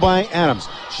steal by Adams.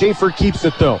 Schaefer keeps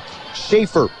it, though.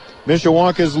 Schaefer,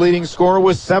 Mishawaka's leading scorer,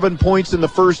 with 7 points in the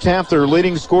first half. Their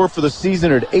leading score for the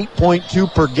season at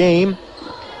 8.2 per game.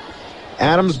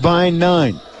 Adams by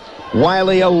 9.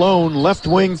 Wiley alone. Left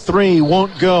wing three.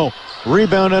 Won't go.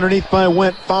 Rebound underneath by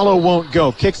Went. Follow won't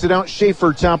go. Kicks it out.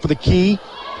 Schaefer, top of the key.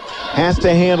 Has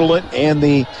to handle it. And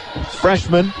the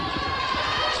freshman,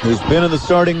 who's been in the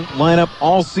starting lineup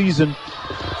all season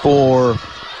for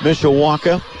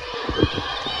Mishawaka.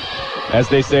 As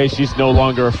they say, she's no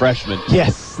longer a freshman.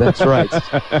 Yes, that's right.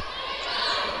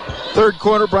 Third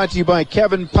quarter brought to you by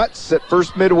Kevin Putz at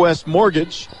First Midwest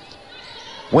Mortgage.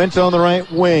 Went on the right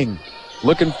wing,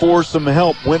 looking for some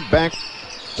help. Went back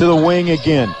to the wing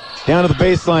again. Down to the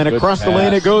baseline, good across pass. The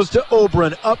lane it goes to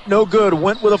Oberon. Up, no good.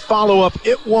 Went with a follow-up.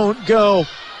 It won't go.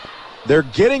 They're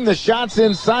getting the shots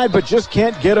inside, but just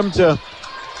can't get them to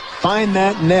find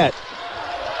that net.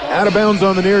 Out of bounds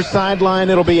on the near sideline.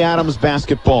 It'll be Adams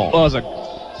basketball. Well,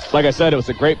 like I said, it was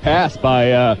a great pass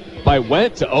by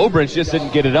Went to Oberon. She just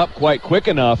didn't get it up quite quick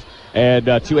enough, and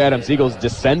two Adams Eagles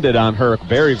descended on her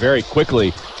very, very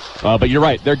quickly. But you're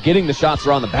right. They're getting the shots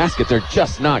around the basket. They're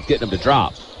just not getting them to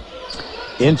drop.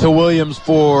 Into Williams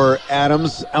for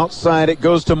Adams. Outside it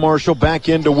goes to Marshall. Back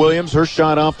into Williams. Her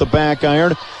shot off the back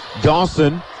iron.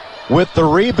 Dawson with the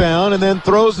rebound and then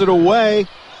throws it away.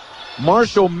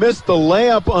 Marshall missed the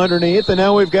layup underneath, and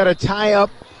now we've got a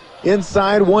tie-up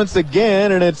inside once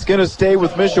again, and it's going to stay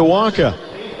with Mishawaka.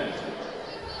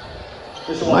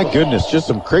 My goodness, just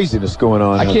some craziness going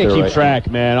on. I can't keep track,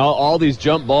 man. All these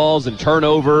jump balls and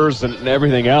turnovers and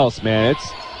everything else, man.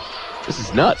 This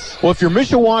is nuts. Well, if you're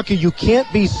Mishawaka, you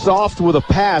can't be soft with a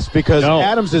pass because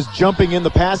Adams is jumping in the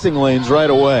passing lanes right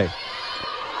away.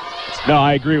 No,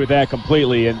 I agree with that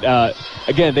completely. And,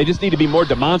 again, they just need to be more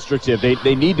demonstrative.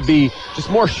 They need to be just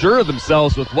more sure of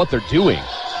themselves with what they're doing.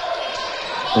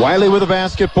 Wiley with a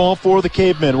basketball for the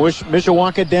Cavemen.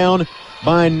 Mishawaka down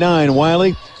by 9.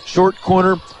 Wiley, short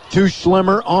corner to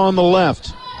Schlemmer on the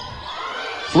left.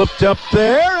 Flipped up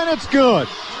there, and it's good.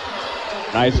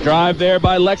 Nice drive there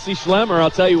by Lexi Schlemmer.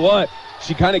 I'll tell you what,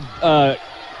 she kind of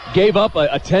gave up a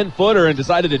 10-footer and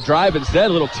decided to drive instead.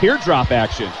 A little teardrop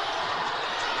action.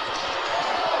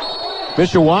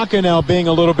 Mishawaka now being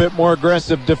a little bit more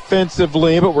aggressive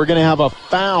defensively, but we're going to have a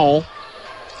foul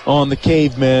on the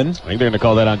Cavemen. I think they're going to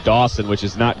call that on Dawson, which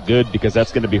is not good because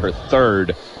that's going to be her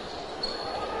third.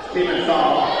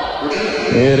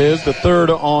 It is the third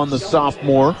on the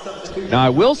sophomore. Now, I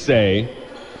will say,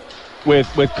 with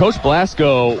Coach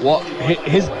Blasco,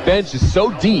 his bench is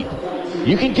so deep,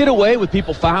 you can get away with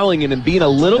people fouling and being a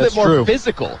little bit more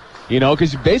physical,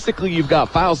 because basically you've got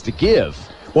fouls to give.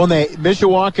 Well,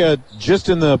 Mishawaka, just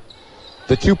in the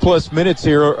 2+ minutes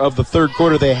here of the third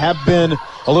quarter, they have been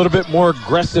a little bit more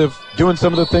aggressive doing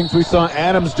some of the things we saw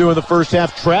Adams do in the first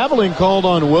half. Traveling called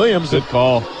on Williams. Good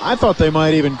call. I thought they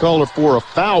might even call her for a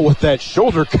foul with that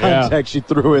shoulder contact she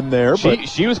threw in there.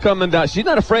 She was coming down. She's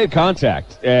not afraid of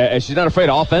contact. She's not afraid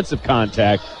of offensive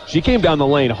contact. She came down the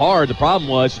lane hard. The problem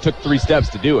was she took 3 steps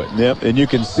to do it. Yep, and you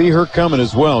can see her coming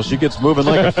as well. She gets moving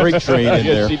like a freight train in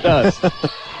there. Yes, she does.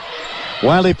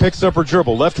 Wiley picks up her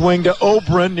dribble. Left wing to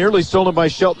Oberon. Nearly stolen by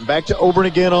Shelton. Back to Oberon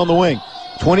again on the wing.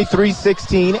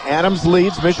 23-16. Adams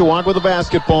leads. Mishawaka with the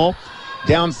basketball.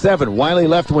 Down 7. Wiley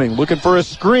left wing. Looking for a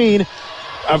screen.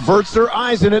 Averts her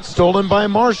eyes in it. Stolen by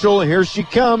Marshall. Here she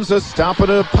comes. A stop and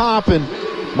a pop. And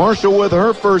Marshall with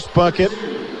her first bucket.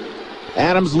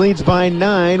 Adams leads by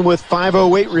 9 with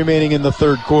 5:08 remaining in the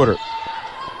third quarter.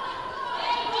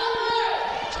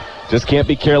 Just can't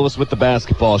be careless with the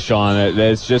basketball, Sean.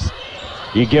 It's just,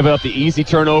 you give up the easy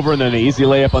turnover and then the easy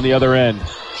layup on the other end.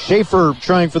 Schaefer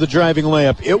trying for the driving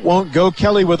layup. It won't go.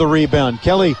 Kelly with a rebound.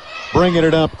 Kelly bringing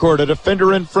it up court. A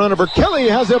defender in front of her. Kelly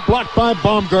has it blocked by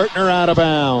Baumgartner, out of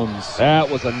bounds. That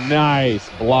was a nice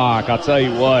block. I'll tell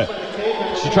you what.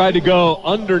 She tried to go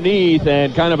underneath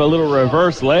and kind of a little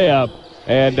reverse layup,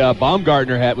 and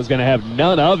Baumgartner was going to have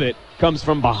none of it. Comes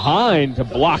from behind to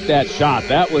block that shot.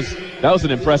 That was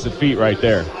an impressive feat right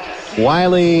there.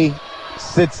 Wiley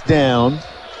sits down.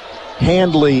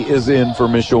 Handley is in for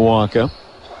Mishawaka.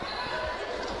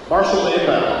 Marshall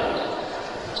inbound.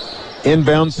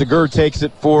 Inbound, Segur takes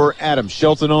it for Adams.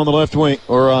 Shelton on the left wing,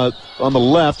 or on the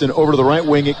left, and over to the right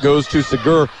wing it goes to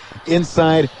Segur.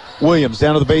 Inside Williams,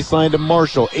 down to the baseline to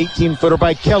Marshall. 18-footer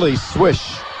by Kelly.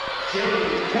 Swish.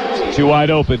 Too wide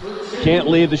open. Can't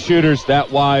leave the shooters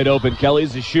that wide open.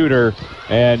 Kelly's a shooter,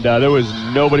 and there was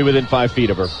nobody within 5 feet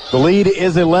of her. The lead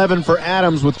is 11 for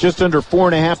Adams with just under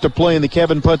 4.5 to play in the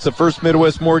Kevin Putz of First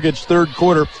Midwest Mortgage third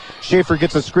quarter. Schaefer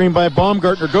gets a screen by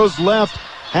Baumgartner, goes left,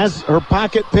 has her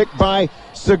pocket picked by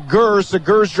Segur.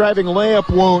 Segur's driving layup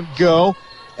won't go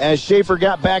as Schaefer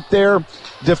got back there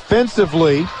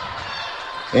defensively.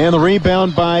 And the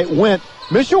rebound by Went.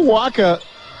 Mishawaka,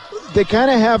 they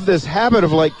kind of have this habit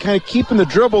of like kind of keeping the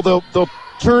dribble. They'll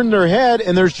turn their head,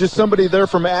 and there's just somebody there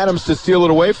from Adams to steal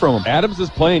it away from them. Adams is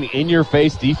playing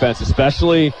in-your-face defense,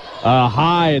 especially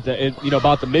high at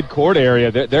about the midcourt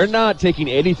area. They're not taking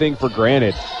anything for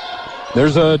granted.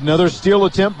 There's another steal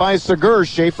attempt by Segur.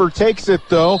 Schaefer takes it,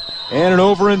 though, and an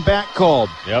over and back called.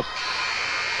 Yep.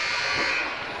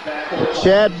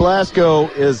 Chad Blasco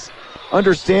is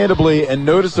understandably and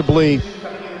noticeably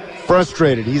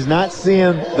frustrated. He's not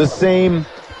seeing the same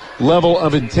level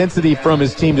of intensity from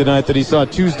his team tonight that he saw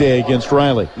Tuesday against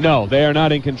Riley. No, they are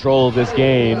not in control of this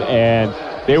game, and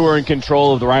they were in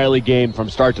control of the Riley game from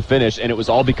start to finish, and it was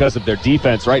all because of their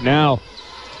defense. Right now,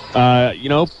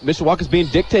 Mishawaka's being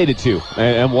dictated to,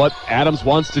 and what Adams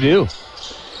wants to do.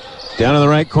 Down in the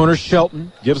right corner,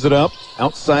 Shelton gives it up.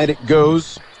 Outside it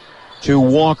goes to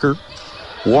Walker.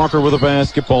 Walker with a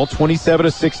basketball,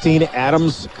 27-16.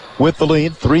 Adams with the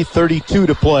lead, 3:32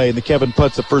 to play in the Kevin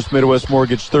Putz of First Midwest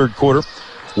Mortgage third quarter.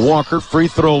 Walker, free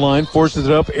throw line, forces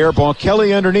it up, air ball.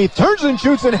 Kelly underneath, turns and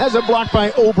shoots and has it blocked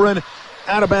by Oberon.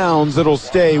 Out of bounds, it'll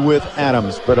stay with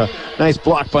Adams, but a nice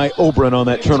block by Oberon on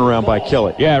that turnaround by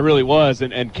Kelly. Yeah, it really was,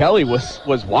 and Kelly was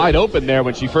wide open there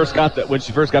when she first got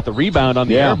the rebound on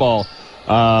the air ball.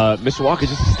 Mishawaka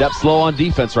just a step slow on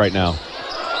defense right now.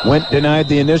 Went denied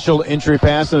the initial entry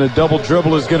pass, and a double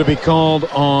dribble is going to be called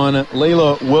on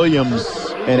Layla Williams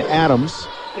and Adams.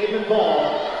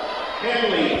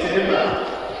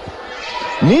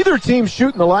 Neither team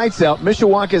shooting the lights out.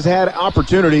 Mishawaka's had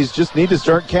opportunities, just need to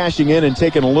start cashing in and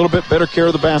taking a little bit better care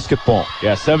of the basketball.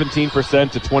 Yeah,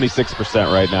 17% to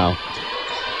 26% right now.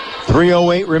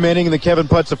 3:08 remaining in the Kevin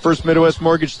Putz of First Midwest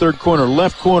Mortgage third corner.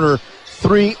 Left corner,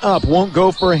 3 up, won't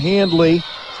go for Handley.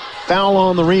 Foul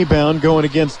on the rebound going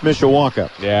against Mishawaka.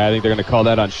 Yeah, I think they're going to call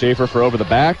that on Schaefer for over the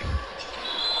back.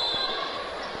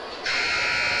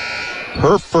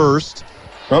 Her first.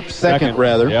 Second,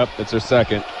 rather. Yep, that's her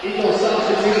second.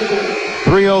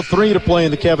 3:03 to play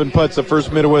in the Kevin Putz of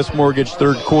First Midwest Mortgage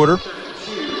third quarter.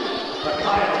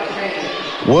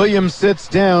 Williams sits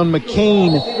down.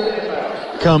 McCain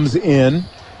comes in.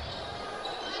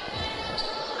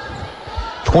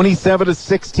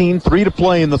 27-16, 3 to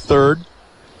play in the third.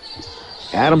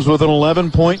 Adams with an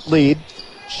 11-point lead.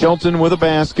 Shelton with a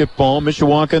basketball.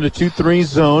 Mishawaka in a 2-3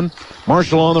 zone.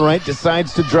 Marshall on the right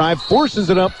decides to drive, forces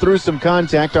it up through some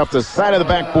contact off the side of the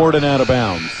backboard and out of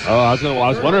bounds. Oh, I was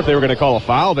wondering if they were going to call a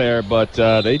foul there, but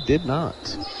they did not.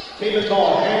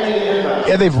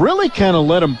 Yeah, they've really kind of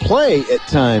let him play at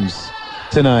times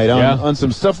tonight on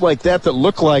some stuff like that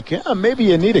look like maybe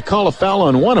you need to call a foul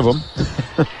on one of them.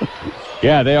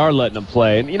 Yeah, they are letting them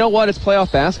play. And you know what? It's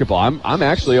playoff basketball. I'm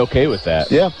actually okay with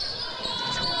that. Yeah.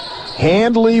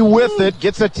 Handley with it.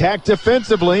 Gets attacked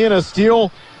defensively, and a steal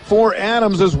for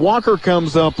Adams as Walker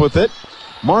comes up with it.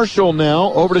 Marshall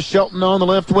now over to Shelton on the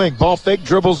left wing. Ball fake,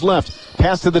 dribbles left.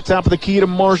 Pass to the top of the key to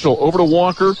Marshall. Over to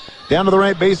Walker. Down to the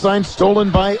right baseline.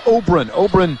 Stolen by Oberon.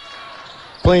 Oberon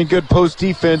playing good post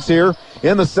defense here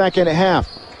in the second half.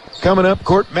 Coming up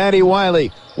court, Maddie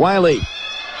Wiley. Wiley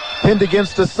pinned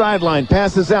against the sideline.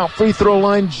 Passes out. Free throw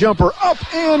line jumper.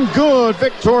 Up and good.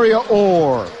 Victoria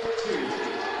Orr.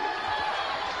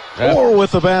 Yeah. Orr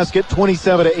with the basket,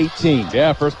 27-18.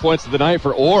 Yeah, first points of the night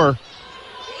for Orr.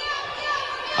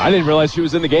 I didn't realize she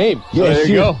was in the game. So Yeah, there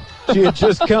you go. She had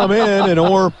just come in, and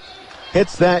Orr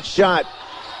hits that shot.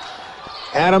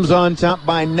 Adams on top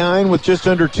by 9 with just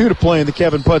under 2 to play in the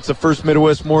Kevin Putz of First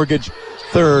Midwest Mortgage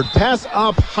third. Pass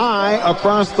up high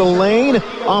across the lane,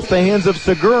 off the hands of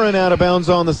Segurin, out of bounds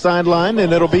on the sideline,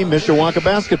 and it'll be Mishawaka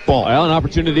basketball. Well, an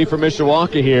opportunity for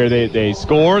Mishawaka here. They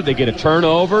scored, they get a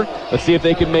turnover. Let's see if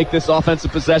they can make this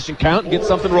offensive possession count and get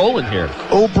something rolling here.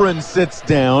 Oberon sits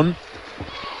down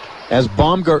as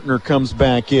Baumgartner comes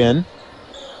back in.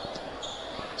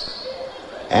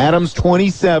 Adams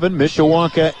 27,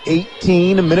 Mishawaka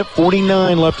 18, a minute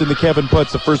 49 left in the Kevin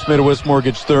Putz of First Midwest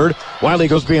Mortgage third. Wiley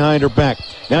goes behind her back.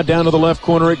 Now down to the left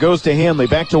corner, it goes to Hanley.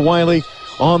 Back to Wiley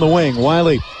on the wing.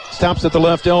 Wiley stops at the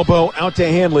left elbow, out to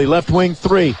Hanley. Left wing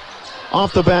three.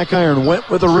 Off the back iron, Went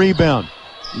with a rebound.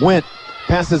 Went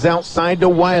passes outside to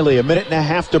Wiley, a minute and a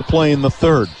half to play in the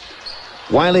third.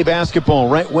 Wiley basketball,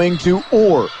 right wing to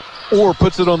Orr. Orr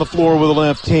puts it on the floor with the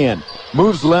left hand.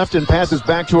 Moves left and passes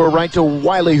back to her right to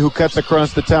Wiley, who cuts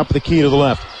across the top of the key to the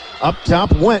left. Up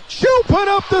top, Went. She'll put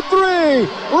up the three.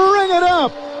 Ring it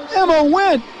up. Emma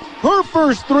Went, her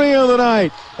first three of the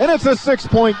night. And it's a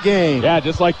 6-point game. Yeah,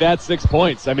 just like that, 6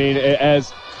 points. I mean,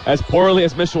 as poorly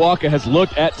as Mishawaka has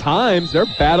looked at times, they're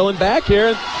battling back here,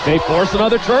 and they force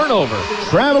another turnover.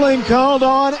 Traveling called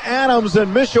on Adams,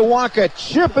 and Mishawaka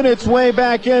chipping its way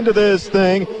back into this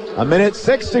thing. A minute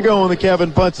 6 to go in the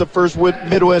Kevin Putz of First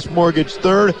Midwest Mortgage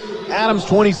third. Adams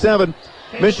 27,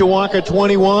 Mishawaka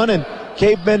 21, and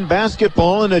Cavemen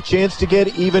basketball, and a chance to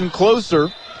get even closer.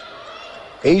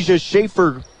 Asia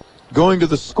Schaefer going to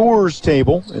the scorer's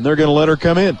table, and they're going to let her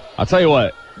come in. I'll tell you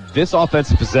what, this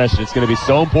offensive possession is going to be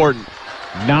so important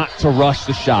not to rush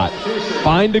the shot.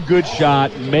 Find a good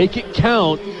shot, make it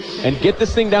count, and get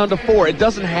this thing down to 4. It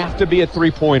doesn't have to be a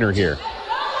three-pointer here.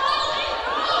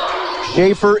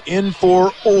 Schaefer in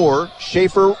for Orr.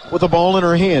 Schaefer with the ball in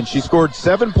her hand. She scored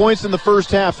 7 points in the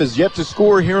first half, is yet to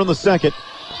score here in the second.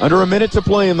 Under a minute to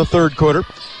play in the third quarter.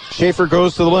 Schaefer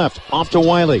goes to the left, off to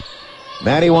Wiley.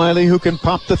 Maddie Wiley, who can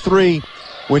pop the three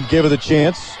when given the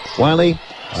chance. Wiley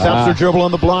stops her dribble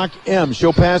on the block.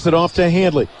 She'll pass it off to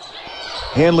Handley.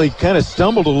 Handley kind of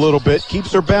stumbled a little bit,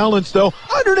 keeps her balance though.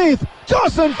 Underneath,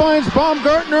 Dawson finds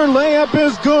Baumgartner. Layup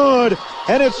is good,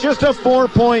 and it's just a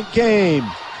 4-point game.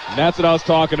 And that's what I was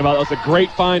talking about. That was a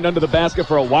great find under the basket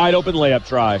for a wide-open layup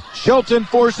try. Shelton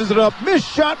forces it up.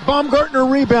 Missed shot. Baumgartner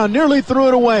rebound. Nearly threw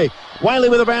it away. Wiley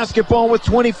with a basketball with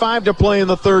 25 to play in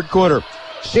the third quarter.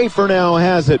 Schaefer now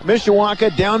has it.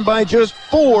 Mishawaka down by just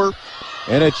 4.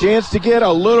 And a chance to get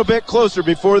a little bit closer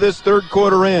before this third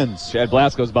quarter ends. Chad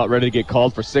Blasco's about ready to get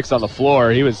called for 6 on the floor.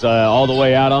 He was all the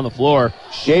way out on the floor.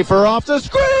 Schaefer off the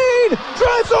screen.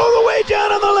 Drives all the way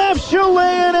down on the left. She'll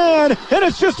lay it in. And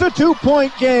it's just a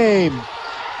 2-point game.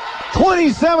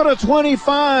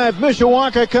 27-25.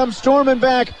 Mishawaka comes storming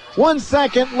back. 1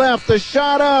 second left. The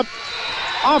shot up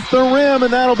off the rim,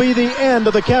 and that'll be the end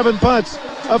of the Kevin Putz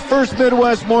of First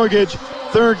Midwest Mortgage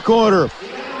third quarter.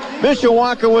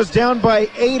 Mishawaka was down by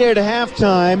 8 at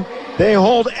halftime. They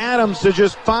hold Adams to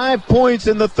just 5 points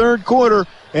in the third quarter,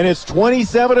 and it's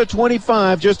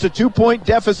 27-25, just a 2-point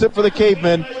deficit for the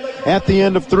Cavemen at the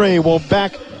end of 3. We'll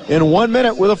back in 1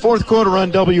 minute with a fourth quarter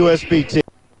on WSBT.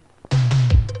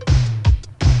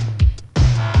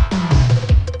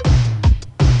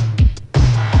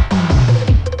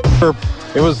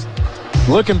 It was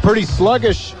looking pretty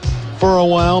sluggish for a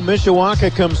while.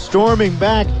 Mishawaka comes storming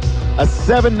back. A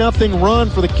 7-0 run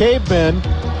for the Cavemen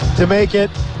to make it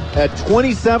a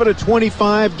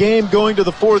 27-25 game going to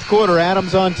the fourth quarter.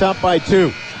 Adams on top by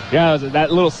 2. Yeah,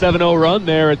 that little 7-0 run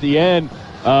there at the end,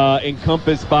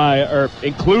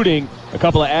 including a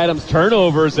couple of Adams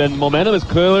turnovers, and momentum is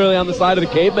clearly on the side of the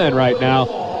Cavemen right now.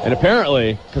 And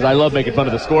apparently, because I love making fun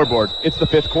of the scoreboard, it's the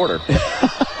fifth quarter.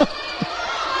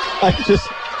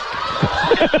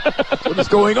 What is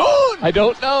going on? I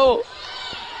don't know.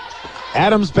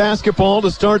 Adams basketball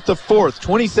to start the fourth.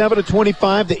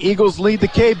 27-25. The Eagles lead the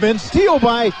Cavemen. Steal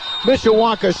by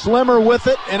Mishawaka. Schlemmer with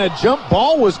it, and a jump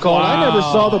ball was called. Wow. I never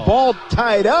saw the ball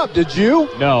tied up. Did you?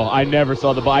 No, I never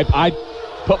saw the ball. I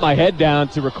put my head down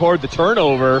to record the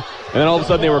turnover, and then all of a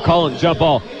sudden they were calling jump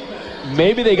ball.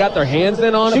 Maybe they got their hands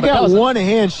in on it. She got one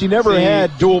hand. She never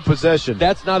had dual possession.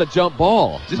 That's not a jump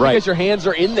ball. Just because your hands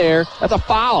are in there, that's a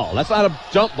foul. That's not a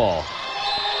jump ball.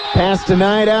 Pass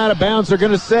denied, out of bounds. They're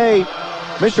going to say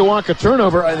Mishawaka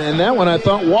turnover, and that one I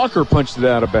thought Walker punched it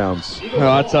out of bounds. Well,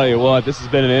 I'll tell you what, this has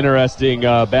been an interesting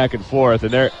back and forth.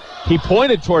 And he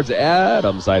pointed towards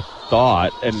Adams, I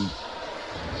thought. And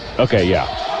okay, yeah,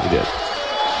 he did.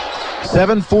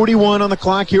 7:41 on the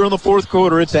clock here in the fourth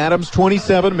quarter. It's Adams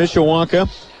 27, Mishawaka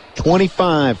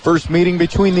 25. First meeting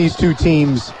between these two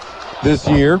teams this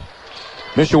year.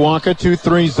 Mishawaka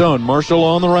 2-3 zone. Marshall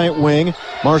on the right wing.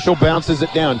 Marshall bounces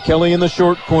it down. Kelly in the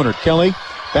short corner. Kelly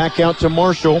back out to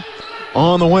Marshall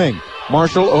on the wing.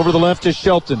 Marshall over the left to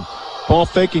Shelton. Ball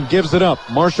fake and gives it up.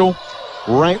 Marshall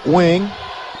right wing.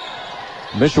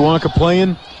 Mishawaka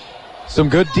playing some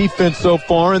good defense so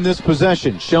far in this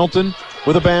possession. Shelton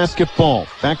with a basketball.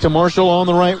 Back to Marshall on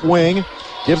the right wing.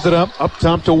 Gives it up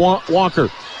top to Walker.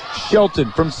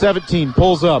 Shelton from 17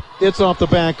 pulls up. It's off the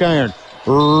back iron.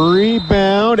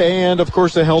 Rebound, and of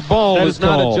course a held ball is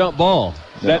called. Not a jump ball.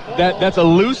 That's a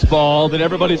loose ball that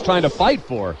everybody's trying to fight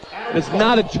for. It's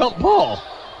not a jump ball.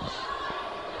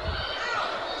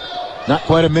 Not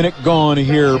quite a minute gone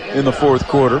here in the fourth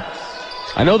quarter.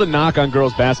 I know the knock on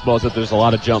girls basketball is that there's a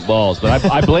lot of jump balls, but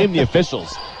I blame the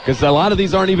officials because a lot of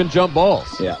these aren't even jump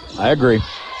balls. Yeah, I agree.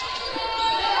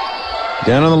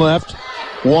 Down on the left,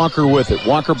 Walker with it.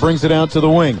 Walker brings it out to the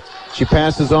wing. She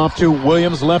passes off to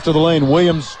Williams, left of the lane.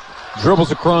 Williams dribbles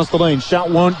across the lane.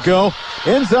 Shot won't go.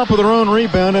 Ends up with her own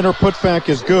rebound, and her putback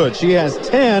is good. She has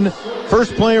 10.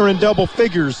 First player in double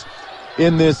figures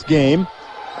in this game.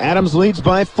 Adams leads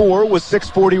by 4 with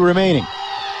 6:40 remaining.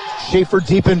 Schaefer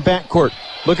deep in backcourt.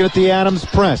 Looking at the Adams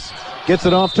press. Gets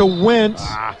it off to Wentz.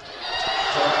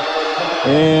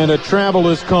 And a travel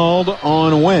is called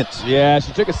on Wentz. Yeah,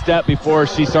 she took a step before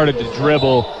she started to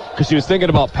dribble because she was thinking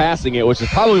about passing it, which is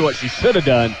probably what she should have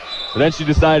done. But then she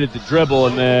decided to dribble,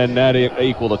 and then that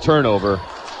equaled a turnover.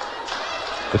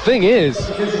 The thing is,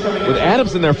 with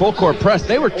Adams in their full court press,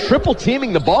 they were triple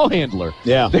teaming the ball handler.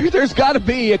 Yeah. There's got to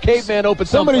be a caveman open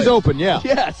Somebody's someplace. open, yeah.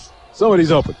 Yes.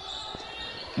 Somebody's open.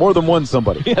 More than one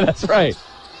somebody. Yeah, that's right.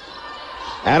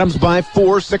 Adams by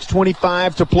 4,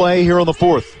 6:25 to play here on the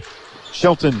fourth.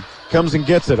 Shelton comes and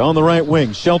gets it on the right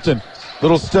wing. Shelton,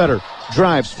 little stutter,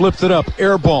 drives, flips it up,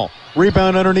 air ball.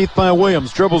 Rebound underneath by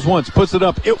Williams. Dribbles once, puts it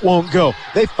up. It won't go.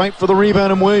 They fight for the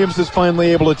rebound, and Williams is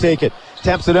finally able to take it.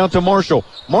 Taps it out to Marshall.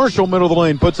 Marshall, middle of the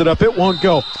lane, puts it up. It won't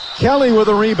go. Kelly with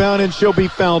a rebound, and she'll be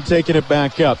fouled, taking it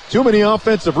back up. Too many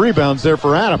offensive rebounds there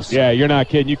for Adams. Yeah, you're not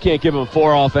kidding. You can't give them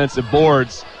 4 offensive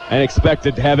boards and expect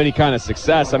it to have any kind of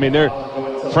success. I mean, they're,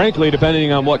 frankly,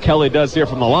 depending on what Kelly does here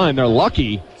from the line, they're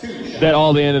lucky that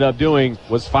all they ended up doing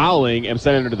was fouling and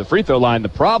sending her to the free throw line. The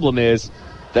problem is,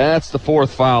 that's the 4th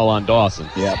foul on Dawson.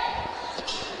 Yep.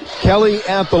 Kelly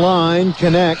at the line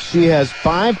connects. She has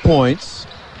 5 points.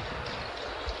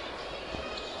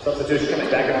 Substitution coming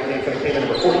back in the game for the Cavemen,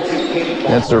 number 42.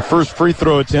 That's their first free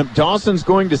throw attempt. Dawson's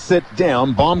going to sit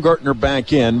down. Baumgartner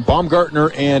back in.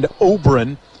 Baumgartner and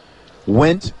Oberon.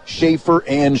 Went, Schaefer,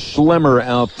 and Schlemmer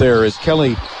out there as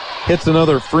Kelly hits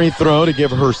another free throw to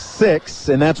give her 6,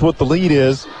 and that's what the lead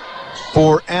is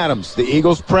for Adams. The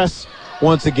Eagles press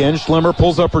once again. Schlemmer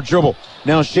pulls up her dribble.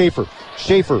 Now Schaefer.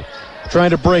 Schaefer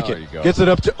trying to break it. Gets it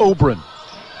up to Oberon.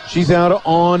 She's out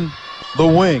on the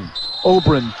wing.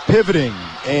 Oberon pivoting,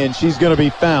 and she's going to be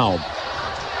fouled.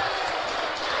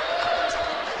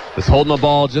 Just holding the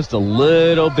ball just a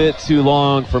little bit too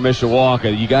long for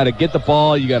Mishawaka. You got to get the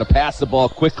ball. You got to pass the ball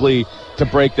quickly to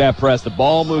break that press. The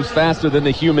ball moves faster than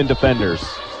the human defenders.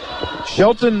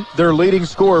 Shelton, their leading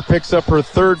scorer, picks up her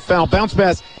 3rd foul. Bounce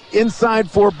pass inside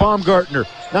for Baumgartner.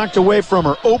 Knocked away from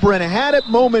her. Oberon had it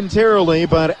momentarily,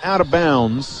 but out of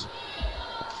bounds.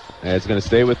 And it's going to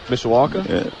stay with Mishawaka?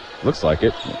 Yeah. Looks like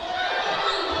it.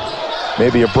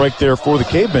 Maybe a break there for the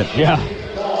Cavemen. Yeah.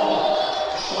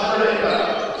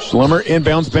 Schlemmer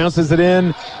inbounds, bounces it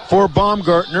in for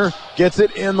Baumgartner. Gets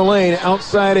it in the lane.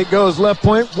 Outside it goes. Left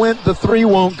point went. The 3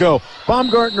 won't go.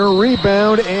 Baumgartner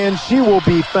rebound, and she will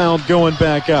be fouled going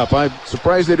back up. I'm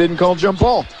surprised they didn't call jump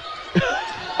ball.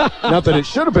 Not that it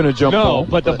should have been a jump ball. No,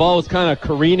 but the ball was kind of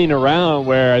careening around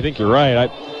where I think you're right.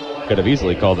 I could have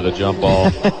easily called it a jump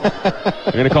ball.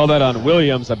 They're going to call that on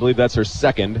Williams. I believe that's her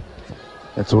 2nd.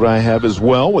 That's what I have as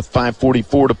well with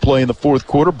 5:44 to play in the fourth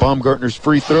quarter. Baumgartner's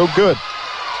free throw, good.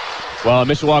 Well,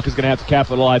 Mishawaka's going to have to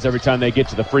capitalize every time they get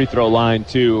to the free throw line,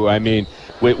 too. I mean,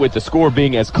 with the score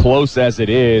being as close as it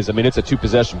is, I mean, it's a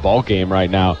two-possession ball game right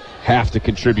now. Have to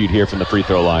contribute here from the free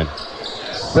throw line.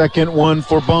 Second one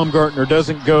for Baumgartner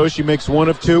doesn't go. She makes 1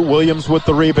 of 2. Williams with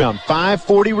the rebound.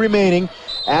 5:40 remaining.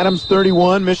 Adams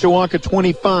 31, Mishawaka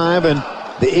 25, and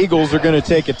the Eagles are going to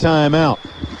take a timeout.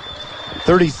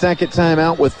 30-second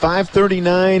timeout with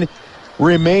 5:39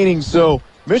 remaining. So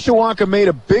Mishawaka made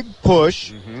a big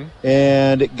push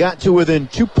and got to within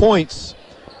 2 points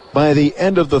by the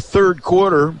end of the third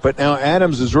quarter, but now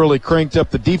Adams has really cranked up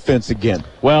the defense again.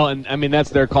 Well, and I mean, that's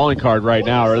their calling card right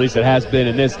now, or at least it has been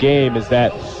in this game, is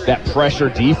that pressure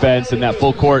defense and that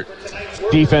full court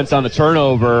defense on the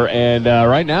turnover. And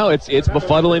right now it's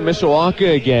befuddling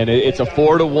Mishawaka again. It's a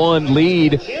 4-1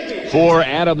 lead for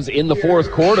Adams in the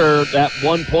fourth quarter. That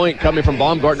 1 point coming from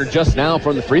Baumgartner just now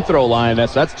from the free throw line.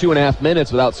 That's 2.5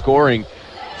 minutes without scoring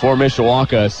for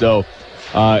Mishawaka. So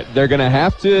they're going to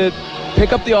have to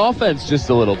pick up the offense just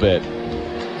a little bit.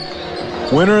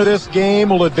 Winner of this game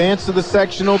will advance to the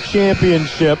sectional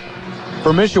championship.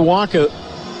 For Mishawaka,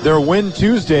 their win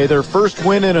Tuesday, their first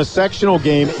win in a sectional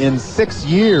game in 6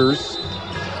 years.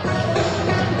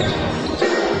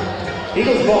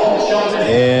 Eagles ball,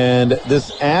 and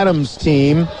this Adams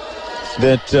team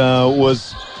that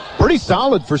was pretty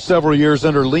solid for several years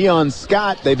under Leon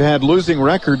Scott. They've had losing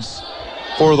records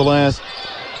for the last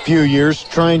few years,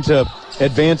 trying to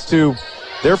advance to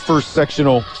their first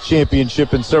sectional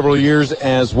championship in several years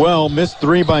as well. Missed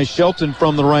 3 by Shelton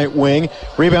from the right wing.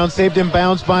 Rebound saved in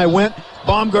bounds by Went.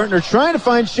 Baumgartner trying to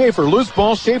find Schaefer. Loose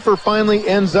ball. Schaefer finally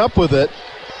ends up with it.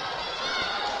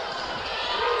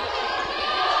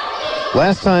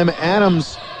 Last time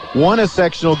Adams won a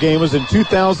sectional game was in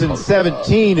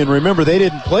 2017, and remember, they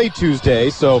didn't play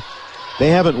Tuesday, so they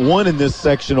haven't won in this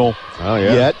sectional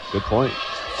yet. Good point.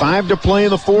 5 to play in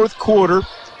the fourth quarter.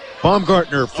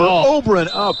 Baumgartner for Oberon.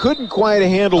 Couldn't quite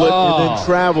handle it and then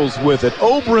travels with it.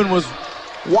 Oberon was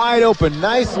wide open.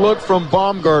 Nice look from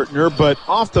Baumgartner, but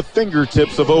off the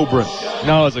fingertips of Oberon.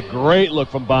 No, it was a great look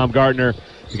from Baumgartner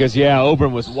because,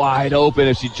 Oberon was wide open.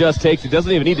 If she just takes it,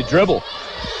 doesn't even need to dribble.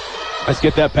 Let's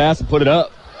get that pass and put it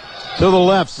up. To the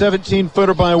left,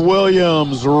 17-footer by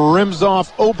Williams. Rims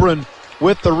off Oberon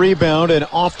with the rebound and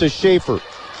off to Schaefer.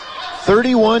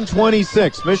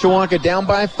 31-26. Mishawaka down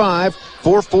by 5.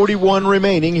 4:41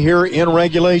 remaining here in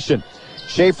regulation.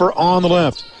 Schaefer on the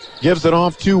left. Gives it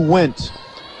off to Went.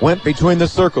 Went between the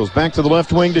circles. Back to the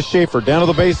left wing to Schaefer. Down to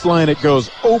the baseline it goes.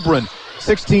 Oberon,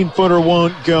 16-footer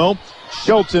won't go.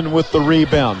 Shelton with the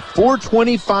rebound.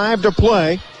 4:25 to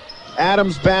play.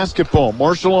 Adams basketball.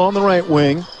 Marshall on the right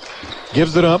wing.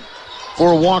 Gives it up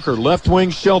for Walker. Left wing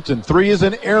Shelton. 3 is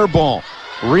an air ball.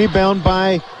 Rebound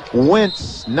by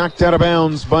Wentz. Knocked out of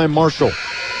bounds by Marshall.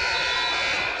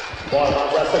 Ball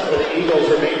on wrestling for the Eagles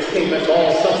remains Cavemen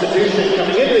ball substitution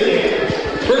coming into the game.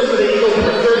 First for the Eagles,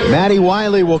 number 30. Maddie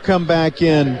Wiley will come back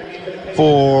in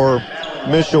for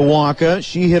Mishawaka.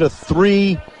 She hit a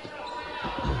 3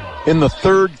 in the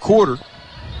third quarter.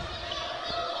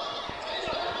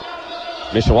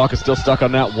 Mishawaka still stuck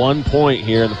on that 1 point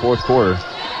here in the fourth quarter.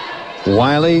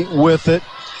 Wiley with it.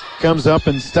 Comes up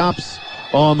and stops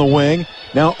on the wing.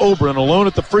 Now Oberon alone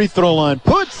at the free throw line.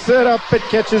 Puts it up. It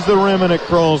catches the rim and it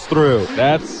crawls through.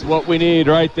 That's what we need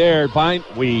right there.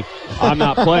 I'm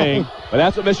not playing, but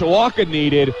that's what Mishawaka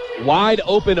needed. Wide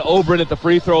open Oberon at the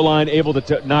free throw line, able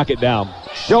to knock it down.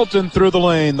 Shelton through the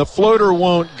lane. The floater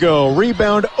won't go.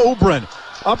 Rebound Oberon.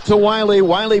 Up to Wiley.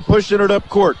 Wiley pushing it up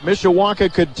court.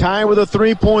 Mishawaka could tie with a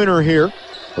three-pointer here,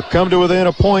 or come to within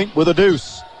a point with a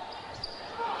deuce.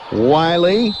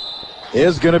 Wiley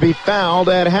is going to be fouled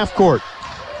at half court.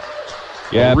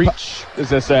 Yeah, reach.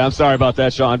 As I say, I'm sorry about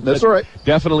that, Sean. That's all right.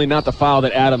 Definitely not the foul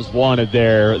that Adams wanted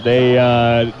there.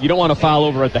 You don't want to foul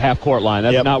over at the half court line.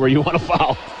 That's not where you want to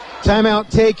foul. Timeout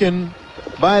taken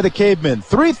by the Cavemen.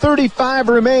 3:35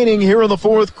 remaining here in the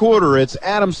fourth quarter. It's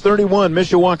Adams 31,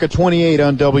 Mishawaka 28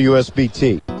 on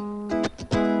WSBT.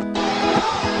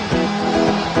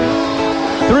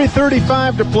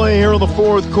 3:35 to play here in the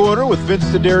fourth quarter with Vince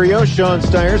DeDario, Sean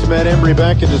Stiers, Matt Embry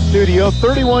back in the studio.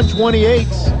 31-28.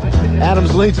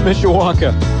 Adams leads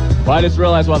Mishawaka. Well, I just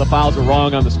realized why the fouls were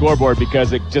wrong on the scoreboard,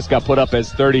 because it just got put up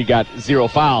as 30 got 0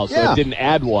 fouls, so it didn't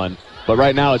add one. But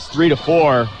right now it's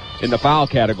 3-4 in the foul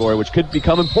category, which could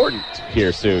become important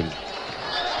here soon.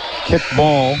 Kick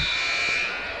ball.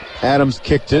 Adams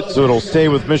kicked it, so it'll stay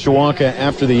with Mishawaka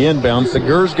after the inbound.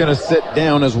 Segur's going to sit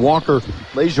down as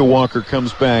Leisure Walker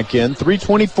comes back in.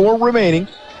 3:24 remaining.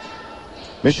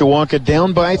 Mishawaka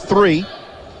down by 3.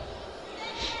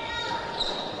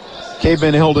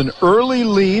 Cavemen held an early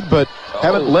lead, but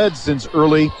haven't led since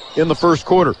early in the first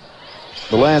quarter.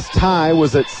 The last tie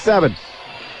was at 7.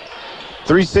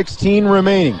 3:16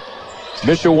 remaining.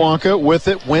 Mishawaka with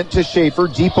it, went to Schaefer,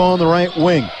 deep on the right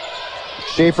wing.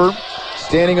 Schaefer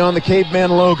standing on the Cavemen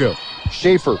logo.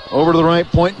 Schaefer over to the right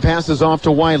point and passes off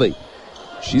to Wiley.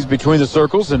 She's between the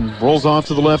circles and rolls off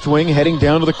to the left wing, heading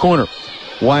down to the corner.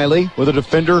 Wiley with a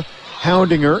defender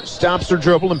hounding her, stops her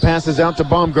dribble and passes out to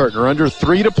Baumgartner. Under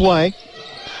 3 to play.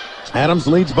 Adams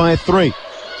leads by 3.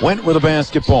 Went with a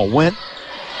basketball. Went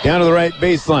down to the right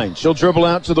baseline. She'll dribble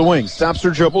out to the wing. Stops her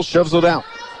dribble, shoves it out.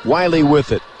 Wiley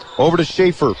with it. Over to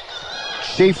Schaefer.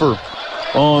 Schaefer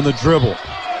on the dribble.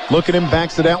 Look at him,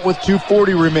 backs it out with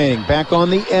 2:40 remaining. Back on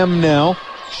the M now.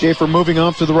 Schaefer moving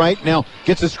off to the right. Now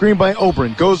gets a screen by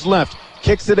Oberon. Goes left.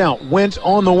 Kicks it out. Went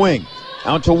on the wing.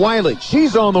 Out to Wiley.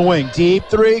 She's on the wing. Deep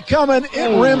 3 coming.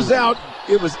 It rims out.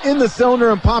 It was in the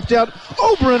cylinder and popped out.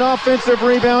 Oberon offensive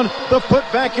rebound. The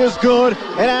putback is good.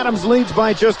 And Adams leads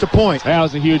by just a point. That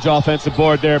was a huge offensive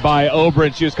board there by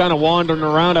Oberon. She was kind of wandering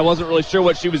around. I wasn't really sure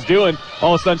what she was doing.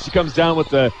 All of a sudden she comes down with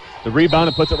the rebound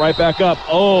and puts it right back up.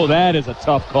 Oh, that is a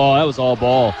tough call. That was all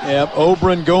ball. Yep,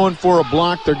 Oberon going for a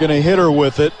block. They're going to hit her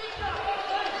with it.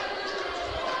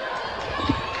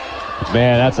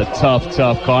 Man, that's a tough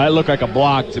call. That looked like a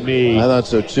block to me. I thought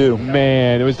so too.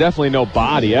 Man, there was definitely no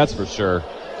body, that's for sure.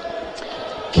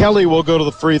 Kelly will go to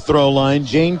the free throw line.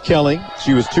 Jane Kelly,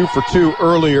 she was 2 for 2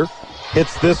 earlier,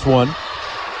 hits this one.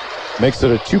 Makes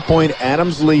it a 2-point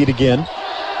Adams lead again.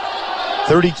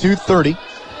 32-30.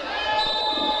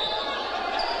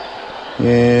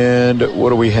 And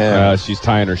what do we have? She's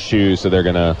tying her shoes, so they're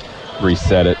going to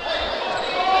reset it.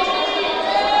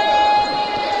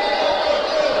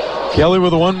 Kelly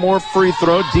with one more free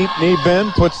throw. Deep knee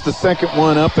bend, puts the second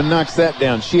one up and knocks that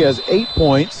down. She has 8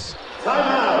 points.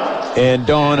 And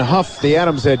Dawn Huff, the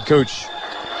Adams head coach,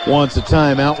 wants a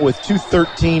timeout with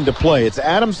 2:13 to play. It's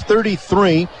Adams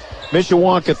 33,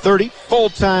 Mishawaka 30. Full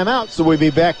timeout, so we'll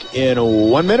be back in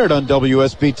 1 minute on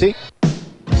WSBT.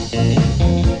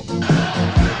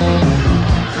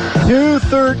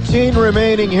 2:13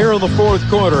 remaining here in the fourth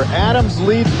quarter. Adams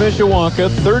leads Mishawaka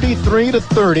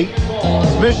 33-30.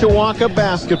 It's Mishawaka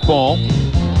basketball.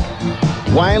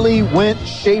 Wiley, Went,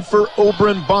 Schaefer,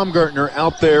 Oberon, Baumgartner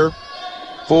out there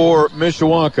for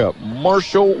Mishawaka.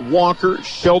 Marshall, Walker,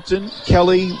 Shelton,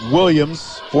 Kelly,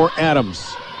 Williams for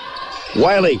Adams.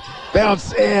 Wiley,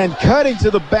 bounce and cutting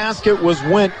to the basket was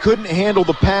Went. Couldn't handle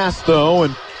the pass though,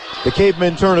 and the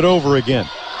Cavemen turn it over again.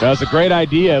 That was a great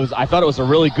idea. I thought it was a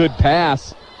really good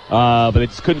pass, but they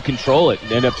just couldn't control it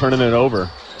and ended up turning it over.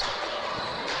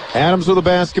 Adams with the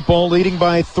basketball, leading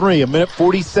by 3.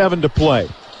 1:47 to play.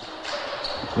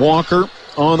 Walker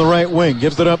on the right wing,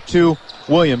 gives it up to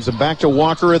Williams, and back to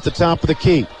Walker at the top of the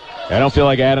key. I don't feel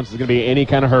like Adams is going to be in any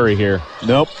kind of hurry here.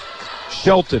 Nope.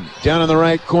 Shelton down in the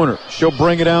right corner. She'll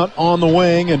bring it out on the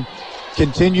wing and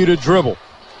continue to dribble.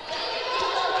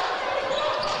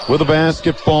 With the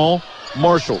basketball,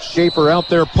 Marshall. Schaefer out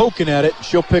there poking at it.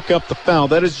 She'll pick up the foul.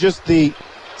 That is just the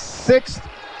 6th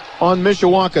on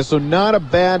Mishawaka, so not a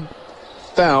bad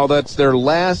foul. That's their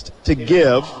last to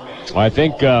give. Well, I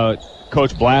think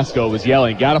Coach Blasco was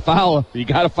yelling, "Got to foul! You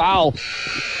got to foul!"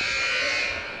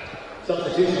 And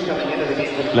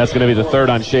that's going to be the 3rd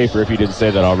on Schaefer, if you didn't say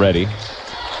that already.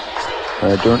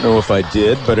 I don't know if I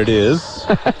did, but it is.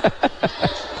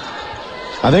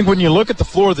 I think when you look at the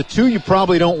floor, the 2 you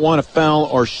probably don't want to foul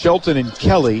are Shelton and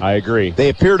Kelly. I agree. They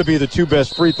appear to be the 2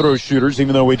 best free throw shooters,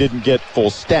 even though we didn't get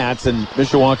full stats. And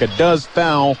Mishawaka does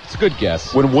foul. It's a good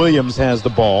guess. When Williams has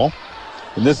the ball.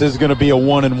 And this is going to be a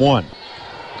 1-and-1.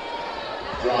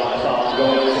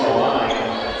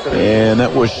 And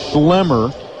that was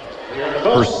Schlemmer,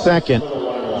 her second.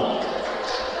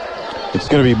 It's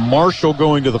going to be Marshall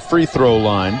going to the free throw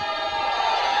line.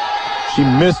 She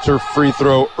missed her free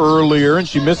throw earlier, and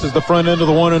she misses the front end of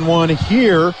the 1-and-1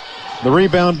 here. The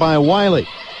rebound by Wiley.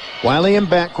 Wiley in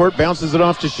backcourt, bounces it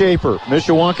off to Schaefer.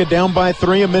 Mishawaka down by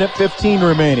 3, 1:15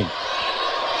 remaining.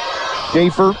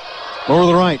 Schaefer over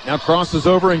the right, now crosses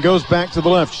over and goes back to the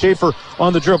left. Schaefer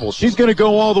on the dribble. She's going to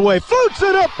go all the way. Floats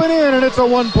it up and in, and it's a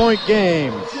 1-point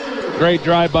game. Great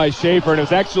drive by Schaefer, and it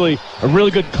was actually a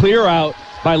really good clear out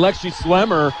by Lexi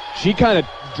Schlemmer. She kind of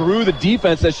drew the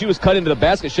defense as she was cut into the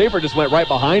basket. Schaefer just went right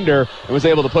behind her and was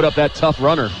able to put up that tough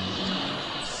runner.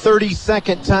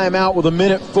 32nd timeout with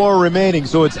 1:04 remaining.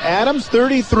 So it's Adams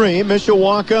 33,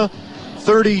 Mishawaka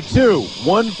 32.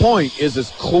 1 point is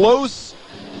as close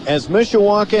as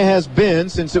Mishawaka has been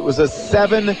since it was a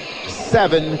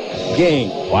 7-7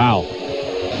 game. Wow.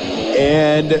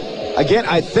 And again,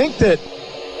 I think that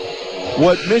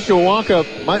what Mishawaka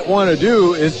might want to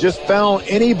do is just foul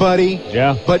anybody.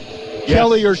 Yeah. But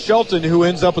Kelly or Shelton who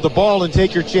ends up with the ball and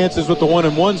take your chances with the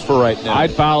 1-and-1s for right now.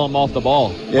 I'd foul them off the ball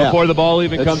before the ball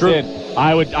even comes in.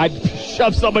 I'd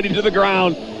shove somebody to the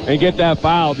ground and get that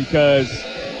foul because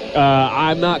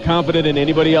I'm not confident in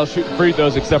anybody else shooting free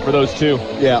throws except for those two.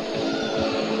 Yeah.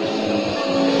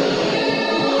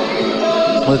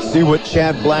 Let's see what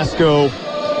Chad Blasco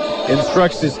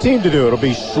instructs his team to do. It'll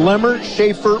be Schlemmer,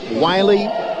 Schaefer, Wiley,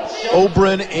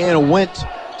 Obrin, and Went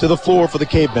to the floor for the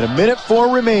Cavemen.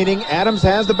 1:04 remaining. Adams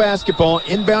has the basketball,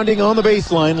 inbounding on the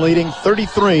baseline, leading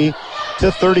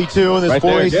 33-32 in this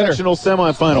 4A sectional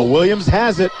semifinal. Williams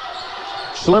has it.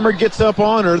 Schlemmer gets up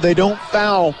on her. They don't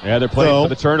foul. Yeah, they're playing for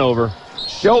the turnover.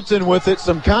 Shelton with it.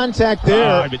 Some contact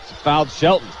there. It's fouled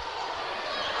Shelton.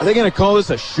 Are they going to call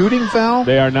this a shooting foul?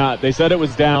 They are not. They said it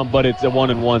was down, but it's a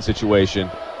 1-and-1 situation.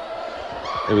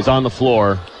 It was on the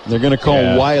floor. They're going to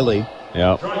call Wiley.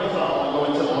 Yep.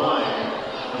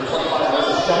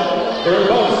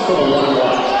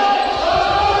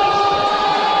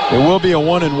 It will be a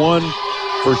 1-and-1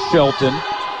 for Shelton.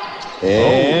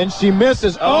 And she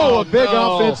misses. A big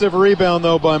offensive rebound,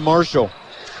 though, by Marshall.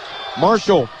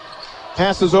 Marshall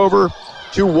passes over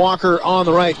to Walker on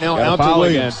the right. Now out to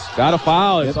Williams. Got to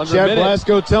foul. It's under Chad a minute.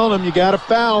 Blasco telling them you got to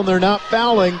foul, and they're not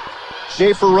fouling.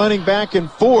 Schaefer running back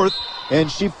and forth, and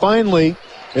she finally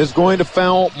is going to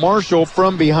foul Marshall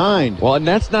from behind. Well, and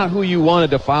that's not who you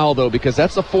wanted to foul, though, because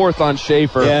that's the fourth on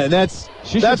Schaefer. Yeah, and that's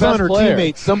on her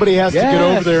teammates. Somebody has to get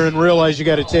over there and realize you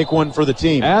got to take one for the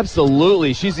team.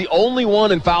 Absolutely. She's the only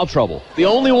one in foul trouble. The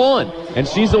only one. And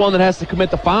she's the one that has to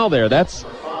commit the foul there. That's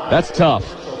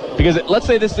tough. Because let's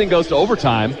say this thing goes to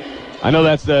overtime. I know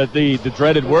that's the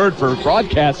dreaded word for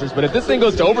broadcasters, but if this thing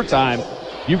goes to overtime,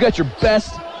 you've got your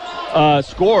best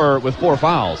scorer with 4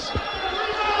 fouls.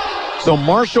 So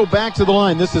Marshall back to the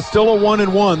line. This is still a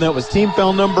 1-and-1. That was team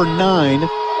foul number 9.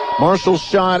 Marshall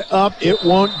shot up. It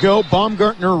won't go.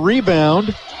 Baumgartner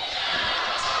rebound.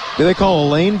 Did they call a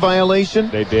lane violation?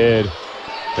 They did.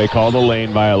 They called a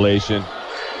lane violation.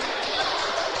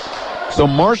 So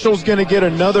Marshall's going to get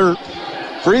another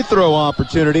free throw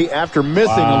opportunity after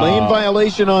missing a lane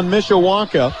violation on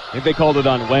Mishawaka. I think they called it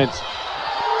on Wentz.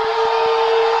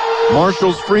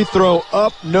 Marshall's free throw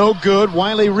up, no good.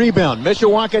 Wiley rebound.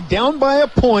 Mishawaka down by a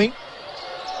point.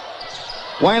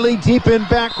 Wiley deep in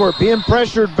backcourt, being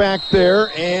pressured back there,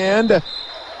 and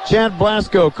Chad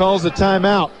Blasco calls a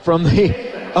timeout from the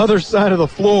other side of the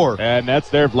floor. And that's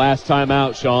their last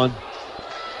timeout, Sean.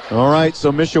 All right,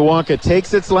 so Mishawaka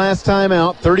takes its last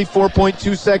timeout,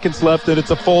 34.2 seconds left, and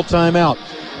it's a full timeout.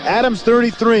 Adams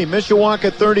 33,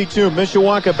 Mishawaka 32.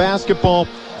 Mishawaka basketball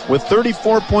with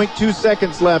 34.2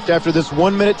 seconds left after this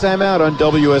 1-minute timeout on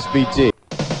WSBT.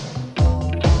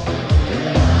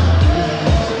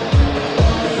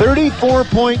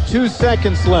 34.2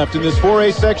 seconds left in this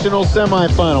 4A sectional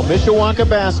semifinal. Mishawaka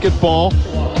basketball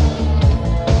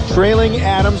trailing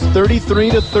Adams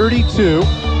 33-32.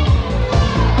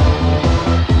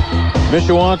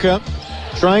 Mishawaka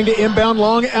trying to inbound,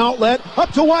 long outlet,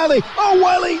 up to Wiley.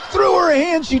 Wiley threw her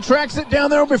hand. She tracks it down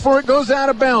there before it goes out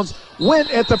of bounds.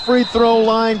 Went at the free throw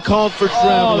line, called for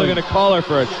traveling. They're going to call her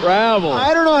for a travel.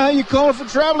 I don't know how you call her for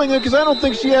traveling because I don't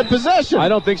think she had possession. I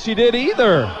don't think she did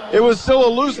either. It was still a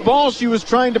loose ball she was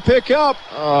trying to pick up.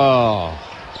 Oh,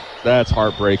 that's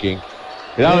heartbreaking.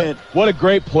 What a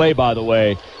great play, by the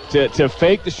way, to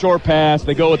fake the short pass.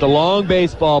 They go with the long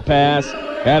baseball pass.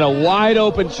 Had a wide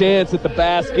open chance at the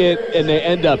basket, and they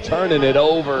end up turning it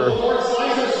over.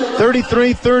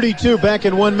 33-32, back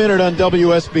in 1 minute on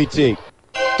WSBT.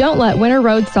 Don't let winter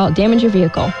road salt damage your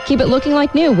vehicle. Keep it looking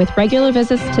like new with regular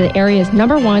visits to the area's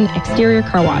 #1 exterior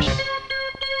car wash.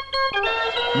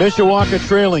 Mishawaka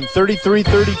trailing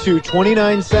 33-32,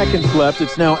 29 seconds left.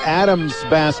 It's now Adams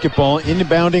basketball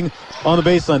inbounding on the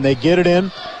baseline. They get it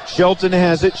in. Shelton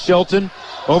has it. Shelton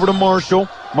over to Marshall.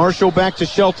 Marshall back to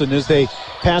Shelton as they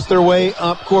pass their way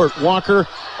up court. Walker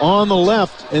on the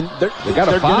left, and they're going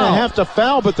to have to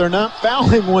foul, but they're not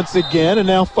fouling once again. And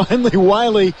now finally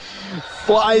Wiley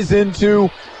flies into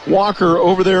Walker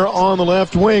over there on the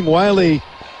left wing. Wiley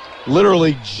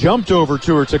literally jumped over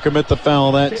to her to commit the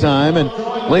foul that time, and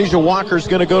Lasia Walker's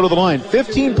going to go to the line.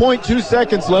 15.2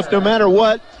 seconds left, no matter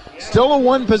what. Still a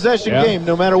one-possession game,